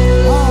pọ̀.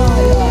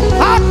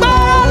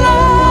 Agbára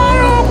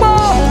Ọlọ́run pọ̀.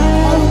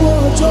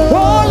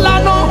 Ó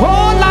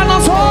lànà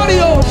sórí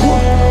òkun.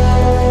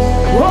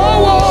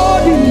 Owó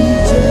ni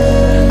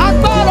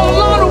agbára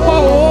Ọlọ́run pọ̀.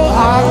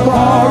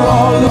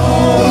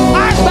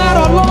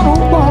 Agbára Ọlọ́run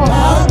pọ̀.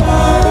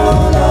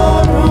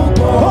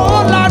 Ó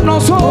lànà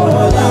sórí.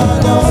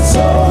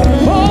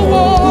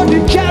 Owó ni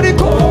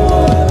Jericho.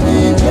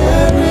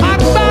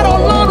 Agbára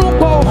Ọlọ́run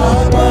pọ̀.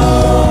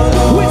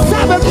 We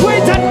serve a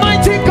great and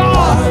mighty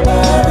God.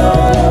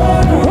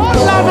 Ó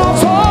lànà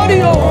sórí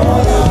o.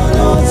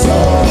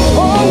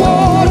 Owó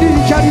ni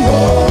Jericho.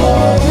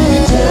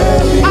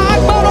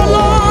 Agbára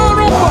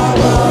Ọlọ́run pọ̀.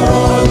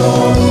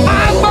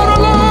 Agbára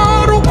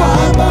Ọlọ́run pọ̀.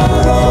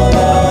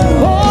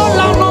 Ó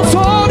lànà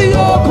sórí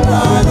òkun.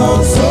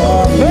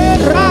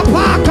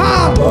 Erapaka.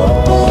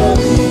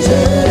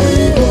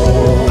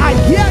 I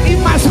hear in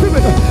my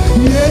spirit,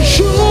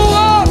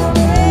 Yeshua,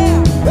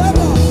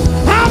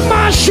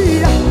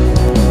 Hamashiach,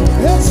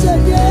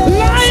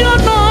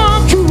 Lion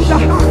of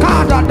Judah,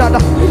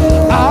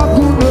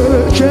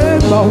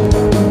 Agunechemo,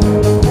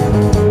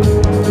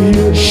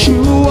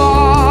 Yeshua,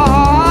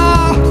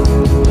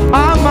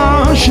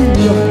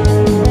 Hamashiach,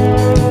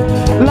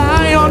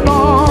 Lion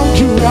of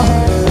Judah,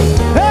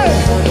 hey,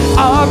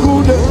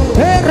 Agune,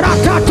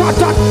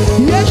 Rakatata,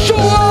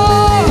 Yeshua.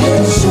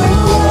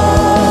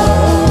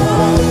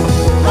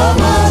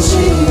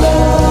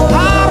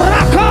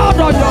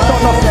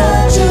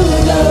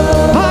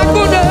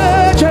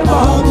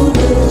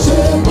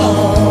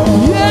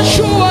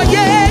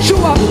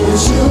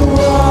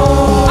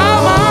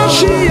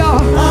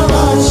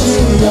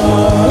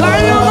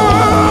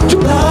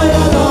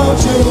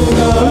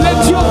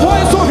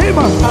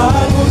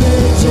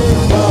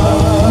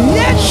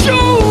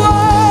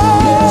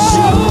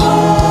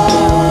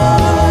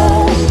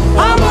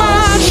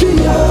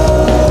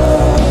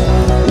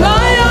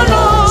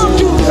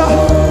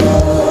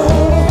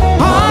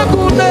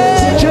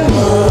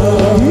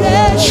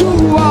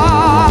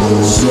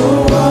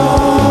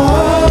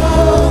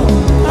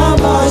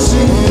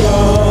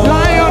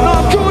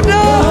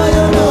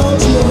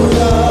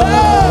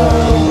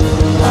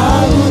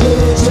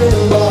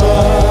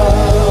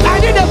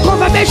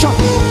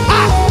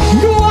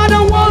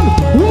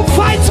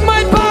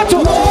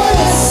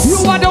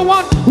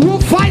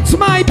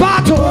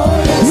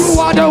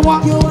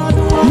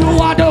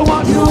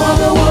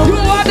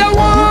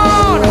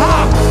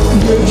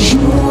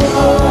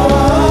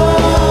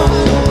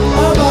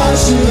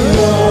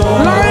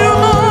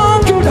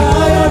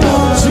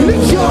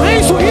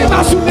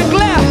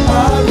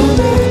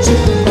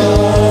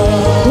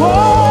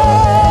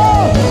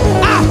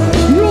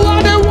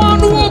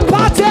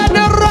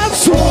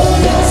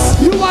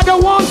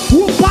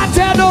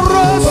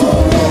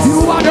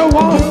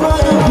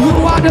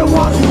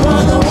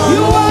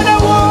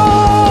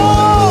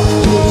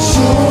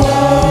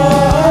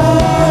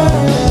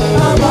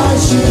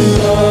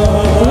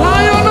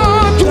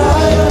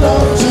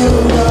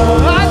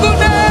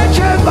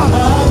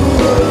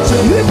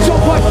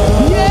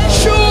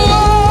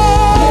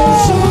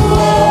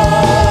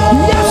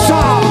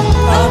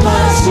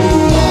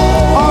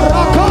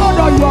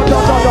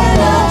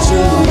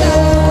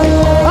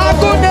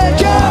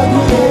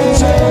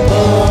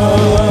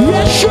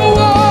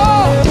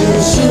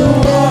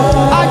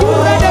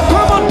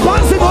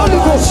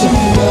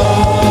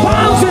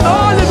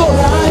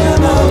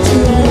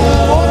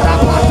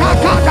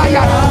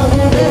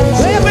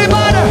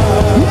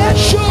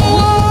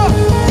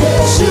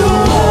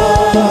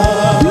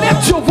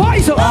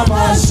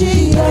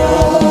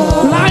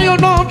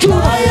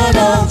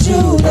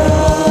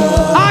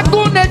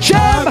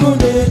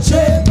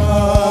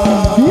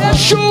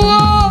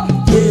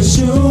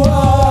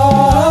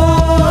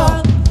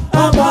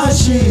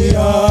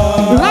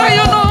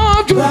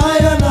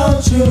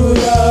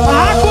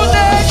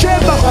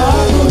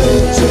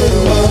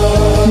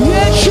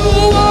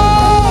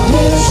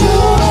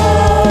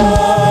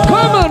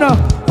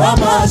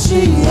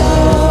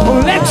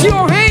 Let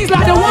your hands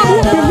like the one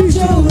who believes.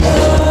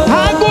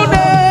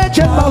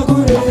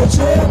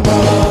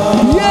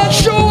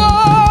 Yeshua,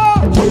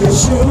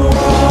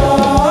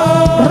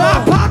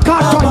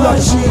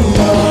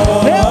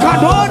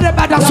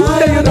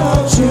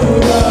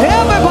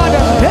 everybody,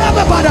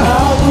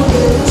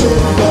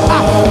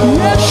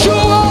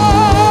 Yeshua,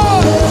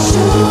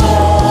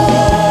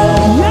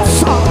 yes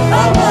sir,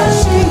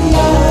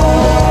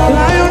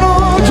 Lion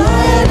of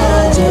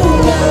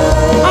Judah,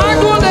 I'm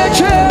gonna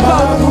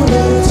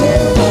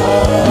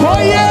oh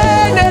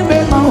yeah,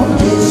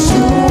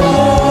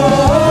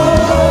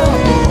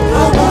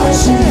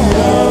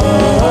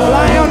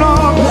 Lion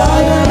of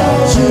Judah,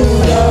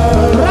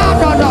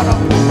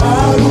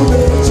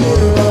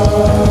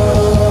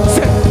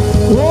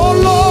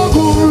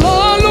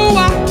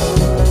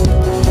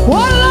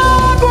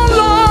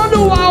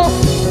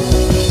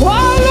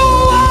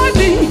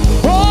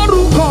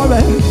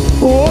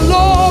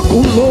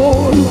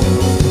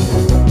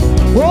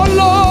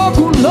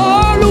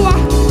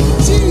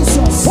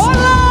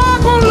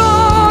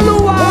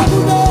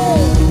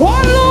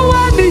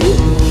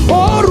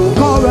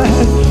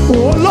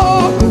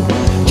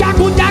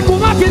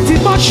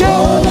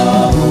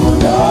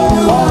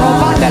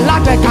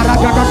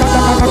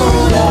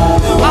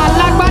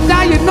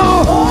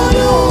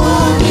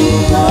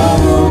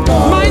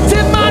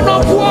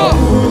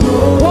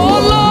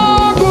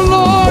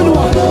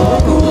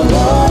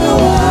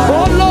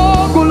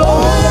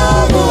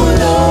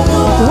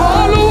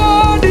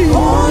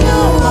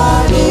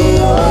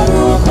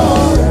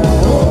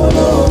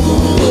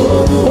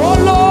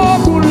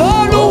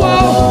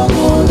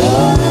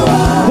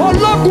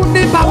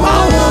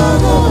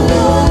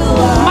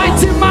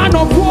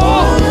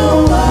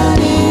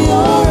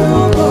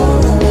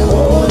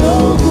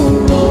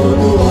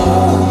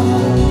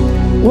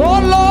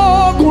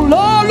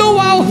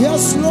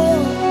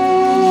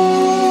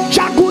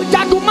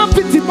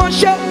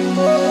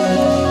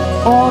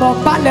 Oro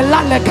bale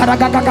lale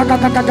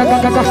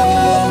karagagagagagagagagaga.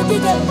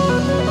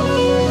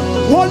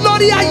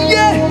 Olori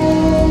aye.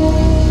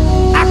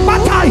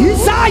 Akpata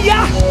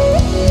Isaiah.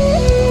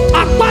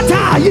 Akpata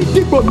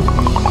yidibo.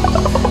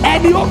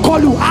 Eni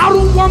okolu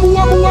aru wamu.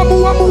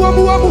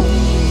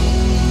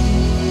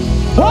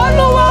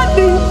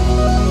 Olowadi.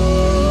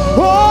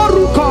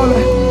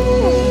 Orukole.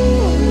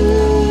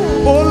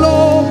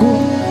 Ologu.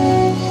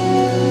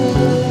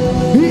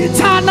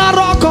 Eternal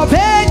Rock of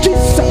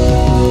Ages.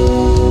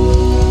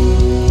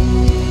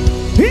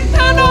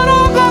 Eternal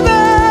Rock of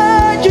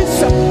Ages.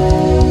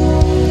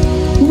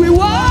 We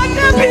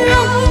worship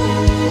you.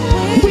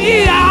 We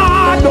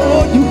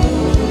adore you.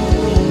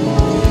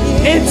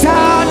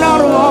 Eternal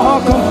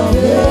Rock of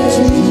Ages.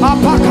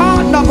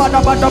 Apakanda bada.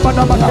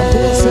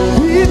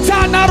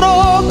 Eternal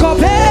Rock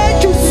of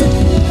Ages.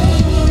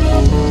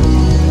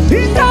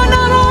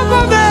 Eternal Rock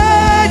of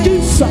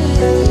Ages.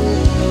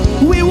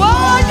 We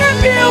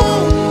worship you.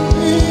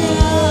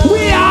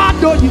 We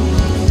adore you.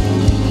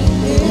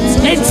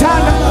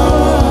 Eternal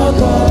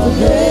Rock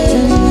of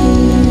Ages.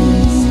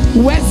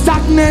 Where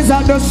darkness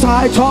at the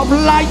sight of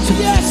light.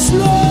 Yes,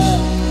 Lord.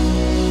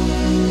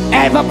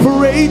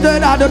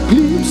 Evaporated at the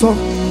glimpse of.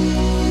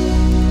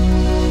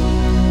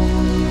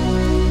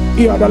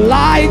 You're the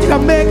light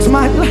that makes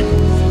my life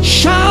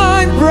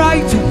shine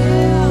bright.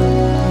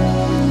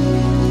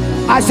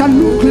 As I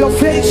look your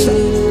face,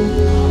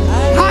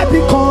 I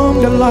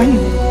become the light.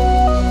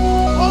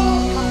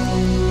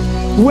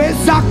 Where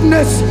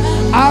darkness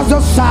as the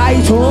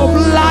sight of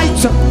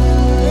light,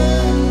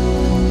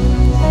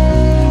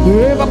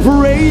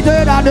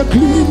 evaporated at the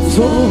glimpse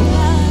of.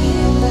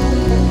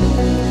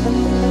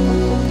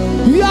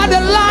 You are the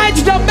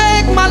light that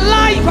make my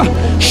life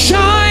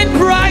shine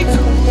bright.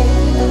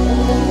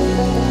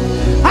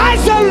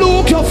 As I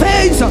look your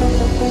face,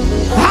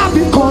 I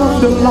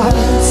become the light.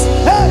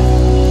 Hey.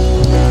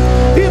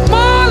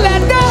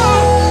 Imoleda,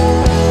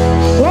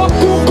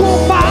 okuku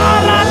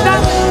parada.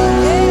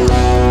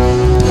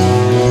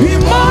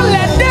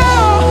 Imoleda,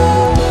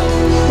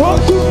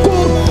 okuku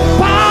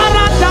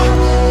parada.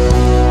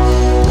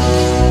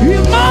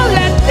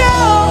 Imoleda,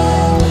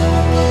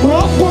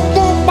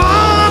 okuku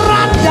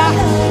parada.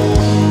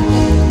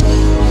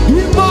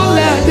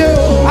 Imoleda,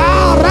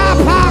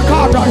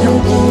 arapakada.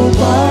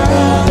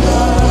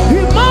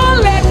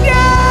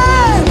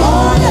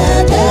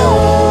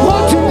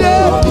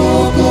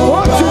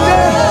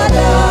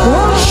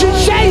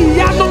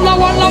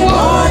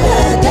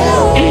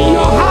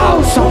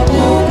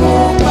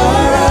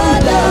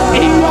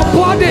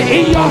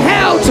 In your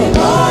health,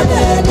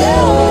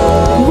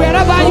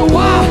 wherever you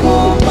are,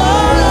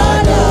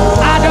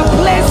 at the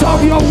place of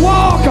your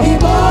walk,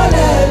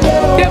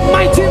 the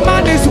mighty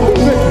man is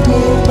moving.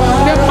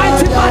 The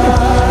mighty man,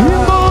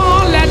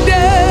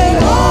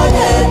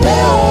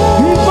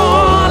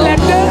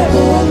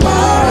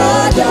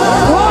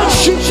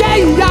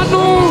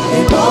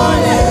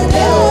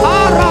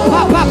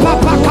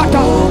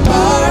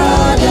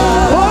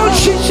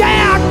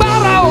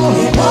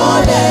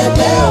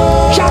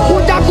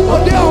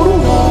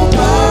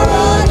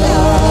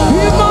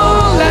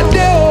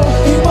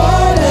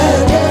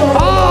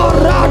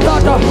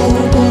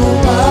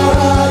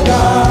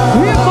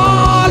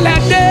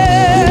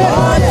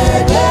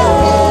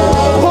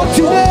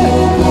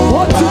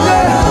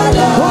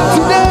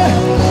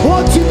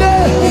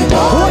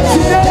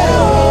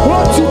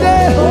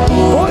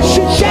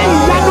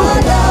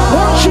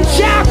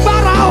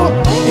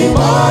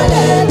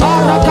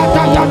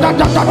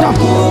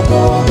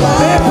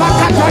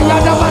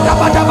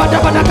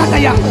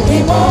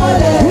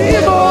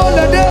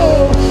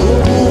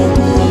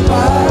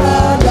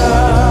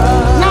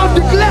 now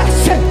declare,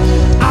 say,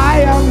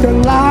 I am the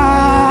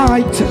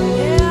light.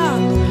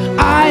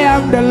 I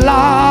am the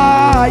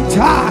light.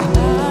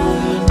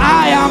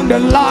 I am the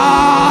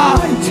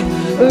light.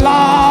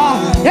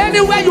 Light.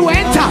 Anywhere you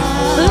enter,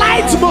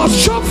 light must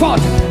show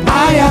forth.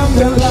 I am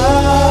the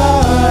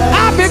light.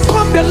 I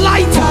become the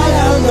light. I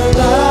am the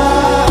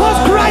light. Because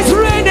Christ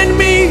reigns in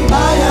me.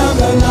 I am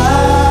the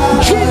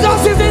light.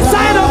 Jesus is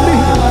inside of me.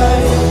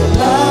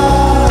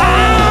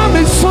 I'm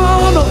his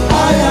son.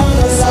 I am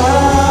the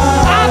light.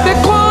 I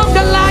become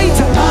the light.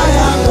 I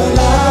am the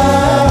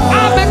light.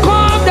 I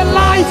become the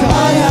light.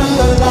 I am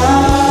the light.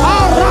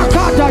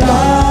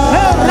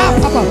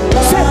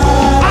 Say,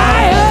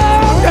 I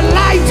am the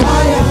light.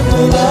 I am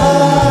the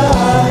light.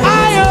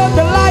 I am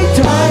the light.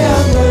 I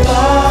am the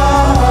light.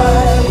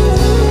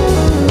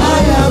 I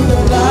am the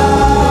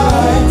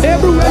light.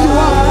 Everywhere you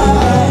are,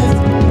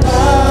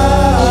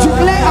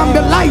 declare I'm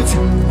the light.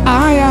 I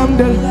am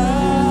the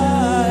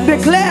light.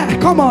 Declare,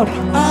 come on.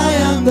 I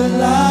am the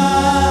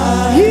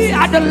light. Ye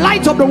are the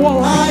light of the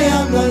world. I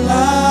am the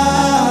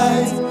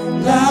light.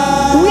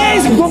 Where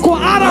is Boko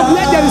Haram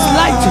where there is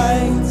light?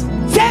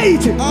 Say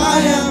it. I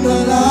am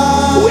the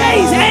light. Where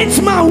is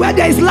Henchman where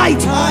there is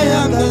light? I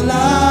am the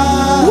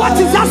light. What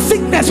is that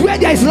sickness where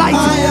there is light? I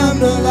am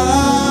the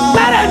light.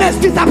 Barrenness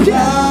disappear.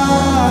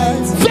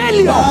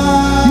 Failure.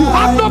 You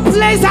have no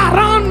place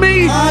around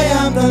me. I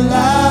am the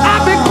light. I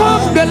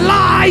become the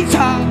light.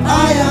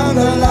 I am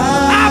the light.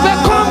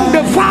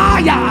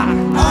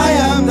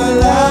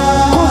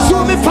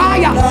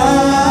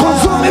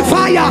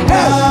 fire,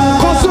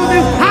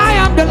 consuming. I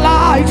am the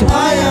light.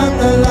 I am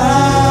the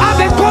light. I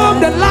become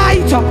the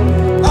light.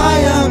 I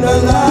am the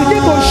light.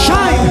 Begin to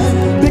shine.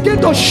 Begin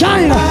to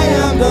shine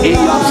in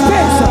your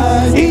space,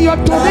 in your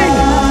domain,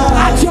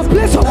 at your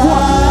place of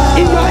work,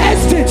 in your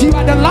estate. You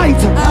are the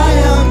light. I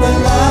am the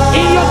light.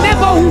 In your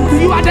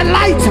neighborhood, you are the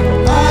light.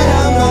 I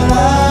am the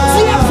light.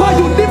 Therefore,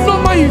 you live no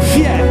more in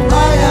fear.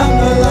 I am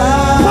the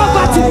light.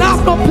 Poverty now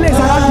have no place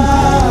around you.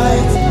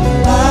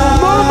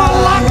 No more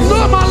lack, no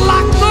more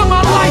lack, no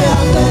more light.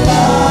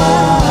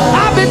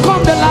 I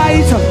become the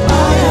light.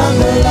 I am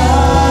the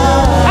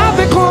light. I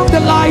become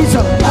the light.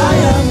 I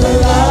am the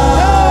light.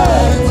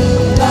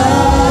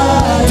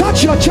 Touch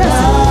your chest.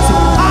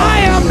 I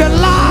am the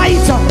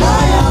light.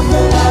 I am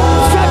the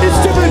light. Say this,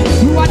 Stephen,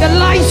 you are the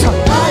light.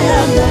 I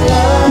am the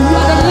light. You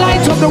are the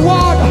light of the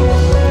world.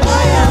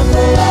 I am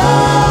the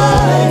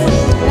light.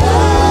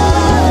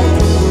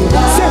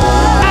 Say,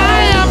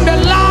 I am the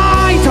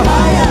light.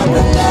 I am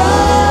the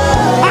light.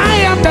 I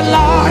am the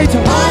light.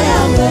 I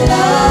am the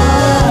light.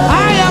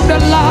 I am the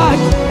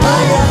light.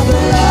 I am the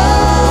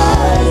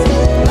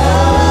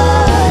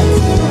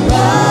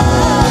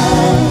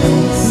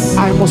light.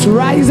 I must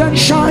rise and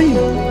shine.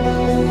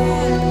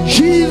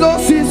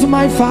 Jesus is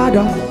my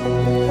Father.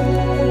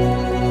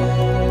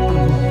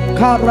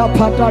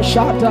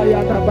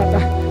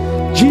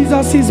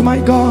 Jesus is my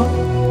God.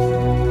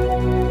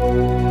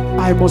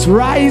 I must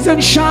rise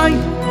and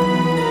shine,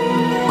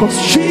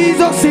 because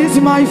Jesus is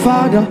my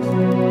Father.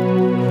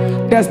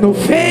 There's no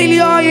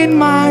failure in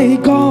my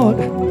God,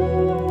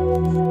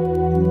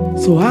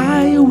 so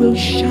I will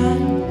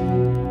shine.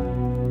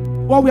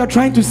 What we are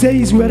trying to say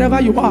is, wherever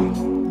you are,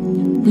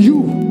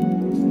 you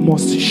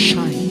must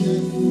shine.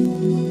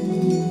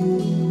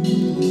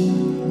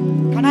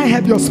 Can I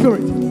help your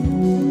spirit?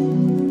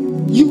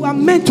 You are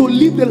meant to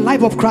live the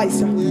life of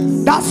Christ.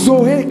 That's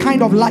Zoe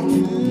kind of life,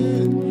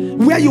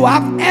 where you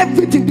have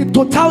everything. The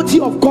totality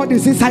of God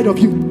is inside of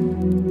you.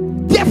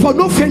 Therefore,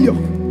 no failure.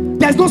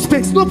 There's no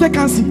space, no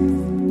vacancy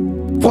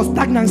for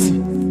stagnancy.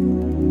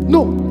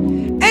 No.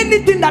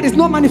 Anything that is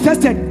not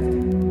manifested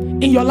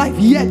in your life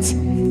yet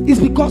is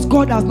because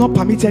God has not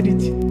permitted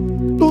it.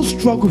 Don't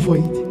struggle for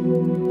it.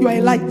 You are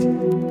a light.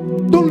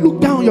 Don't look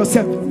down on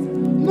yourself.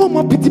 No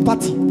more pity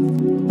party.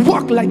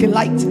 Walk like a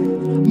light.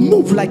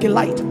 Move like a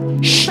light.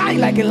 Shine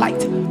like a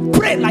light.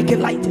 Pray like a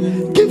light.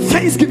 Give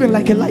thanksgiving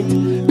like a light.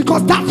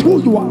 Because that's who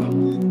you are.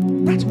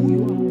 That's who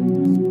you are.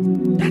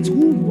 That's who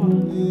you are.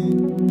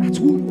 That's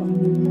who you are.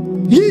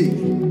 Ye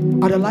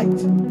are the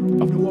light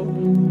of the world.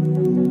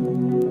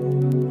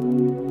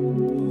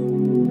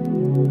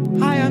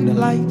 I am the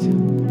light.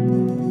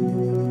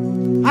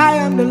 I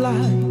am the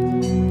light.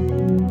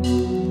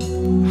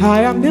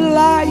 I am the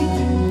light.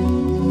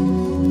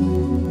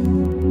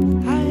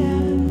 I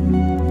am.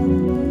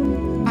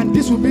 And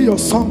this will be your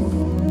song.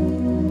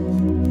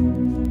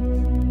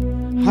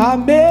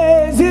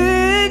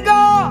 Amazing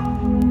God.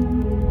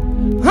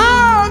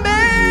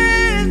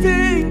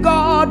 Amazing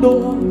God.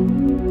 Oh,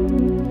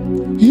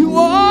 you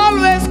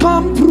always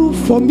come through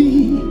for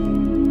me.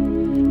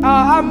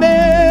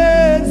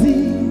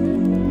 Amazing.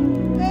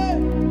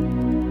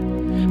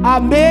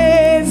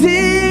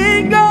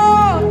 Amazing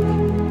God.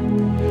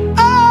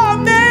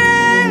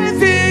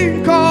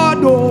 Amazing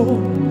God.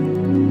 Oh,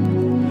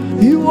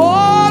 you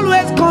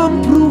always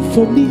come through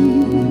for me.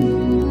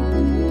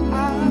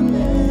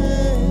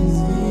 Amazing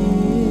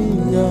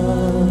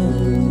God.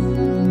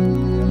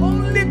 The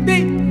only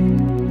thing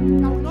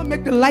that will not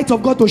make the light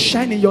of God to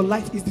shine in your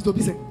life is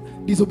disobedience.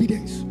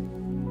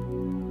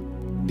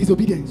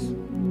 Disobedience.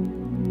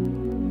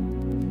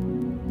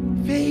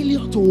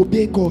 Failure to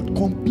obey God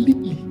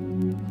completely.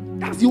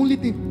 That's the only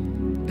thing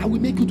that will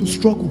make you to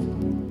struggle.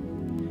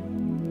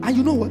 And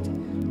you know what?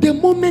 The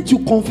moment you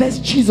confess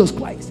Jesus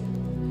Christ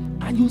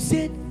and you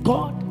say,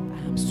 God, I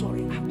am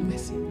sorry, have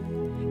mercy,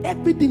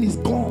 everything is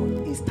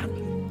gone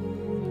instantly.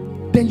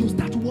 Then you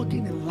start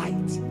walking in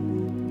light.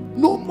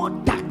 No more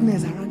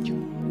darkness around you.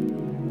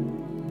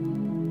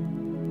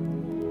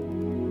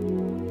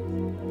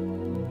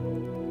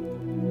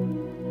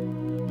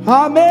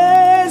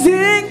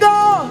 Amazing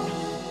God.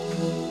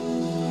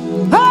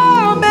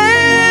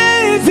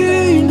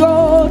 Amazing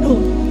God.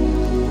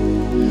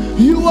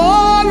 You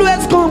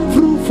always come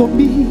through for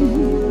me.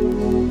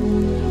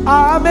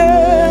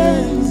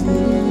 Amazing.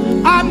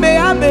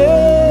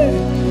 Amazing.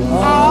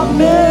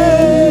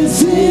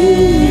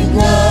 Amazing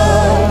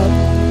God.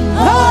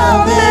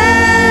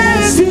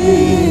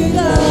 Amazing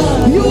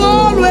God. You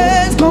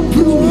always come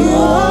through. You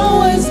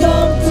always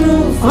come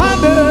through.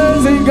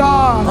 Amazing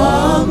God.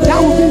 Amazing. That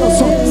will be your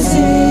song.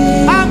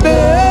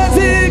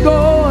 Amazing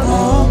God.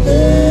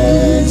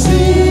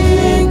 Amazing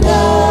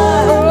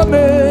God.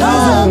 Amazing.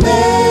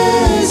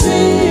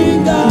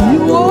 Amazing God.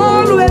 You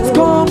always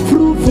come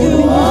through for You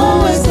me.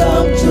 always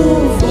come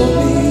through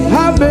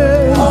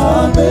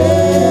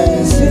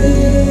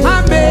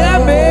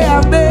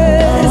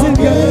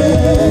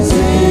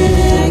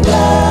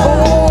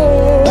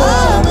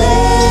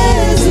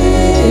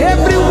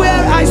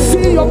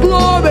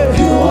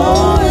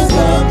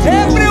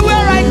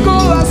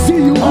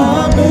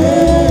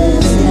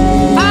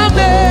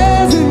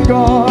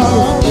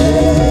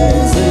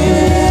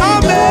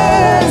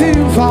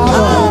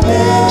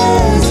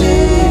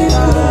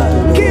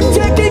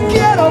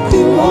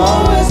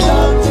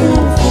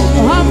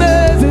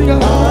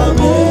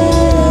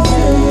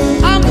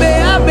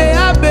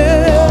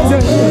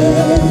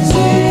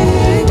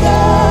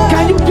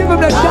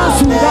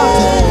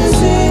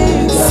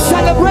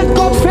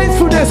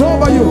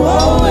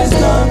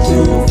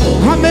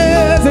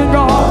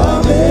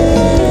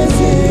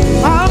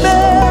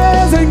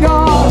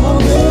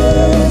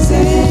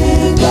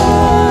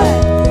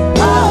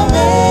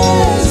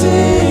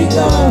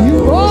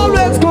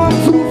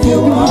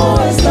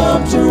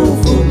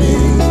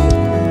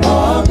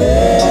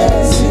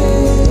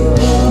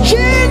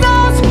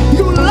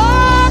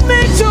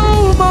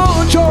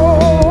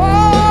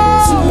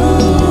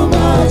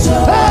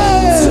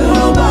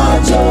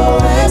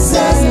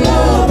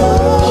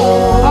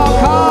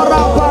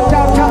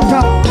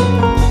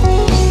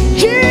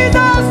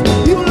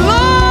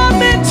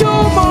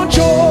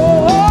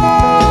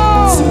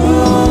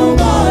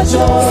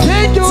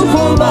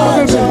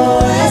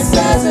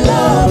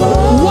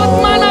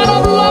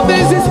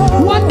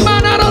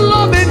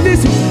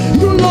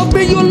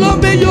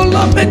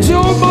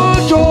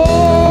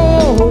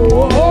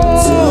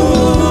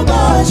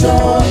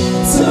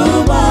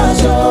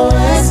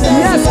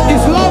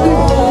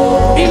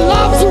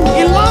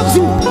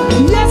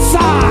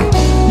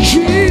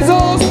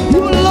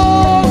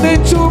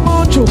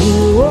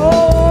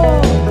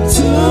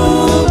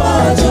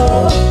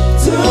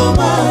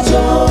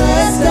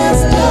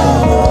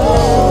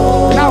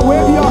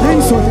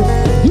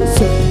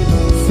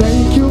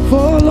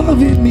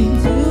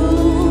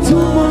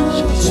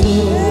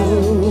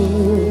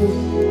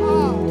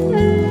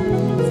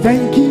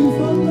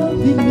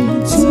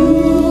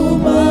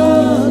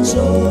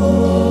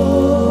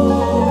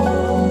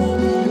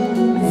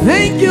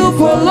Thank you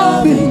for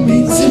loving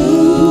me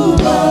too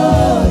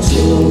much.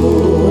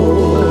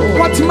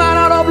 What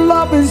manner of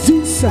love is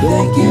this?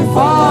 Thank you for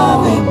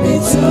loving me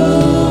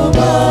too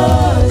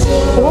much.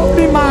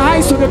 Opening my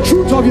eyes to the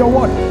truth of your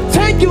word.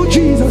 Thank you,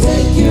 Jesus.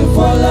 Thank you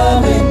for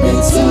loving me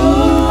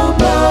too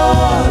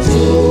much.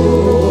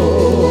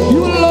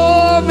 You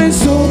love me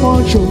so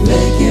much.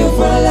 Thank you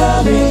for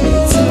loving me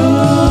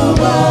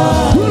too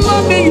much. You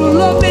love me, you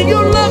love me,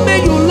 you love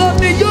me, you love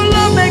me, you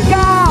love me,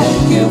 God.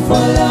 Thank you for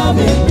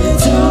loving me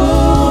too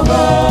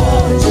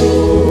much.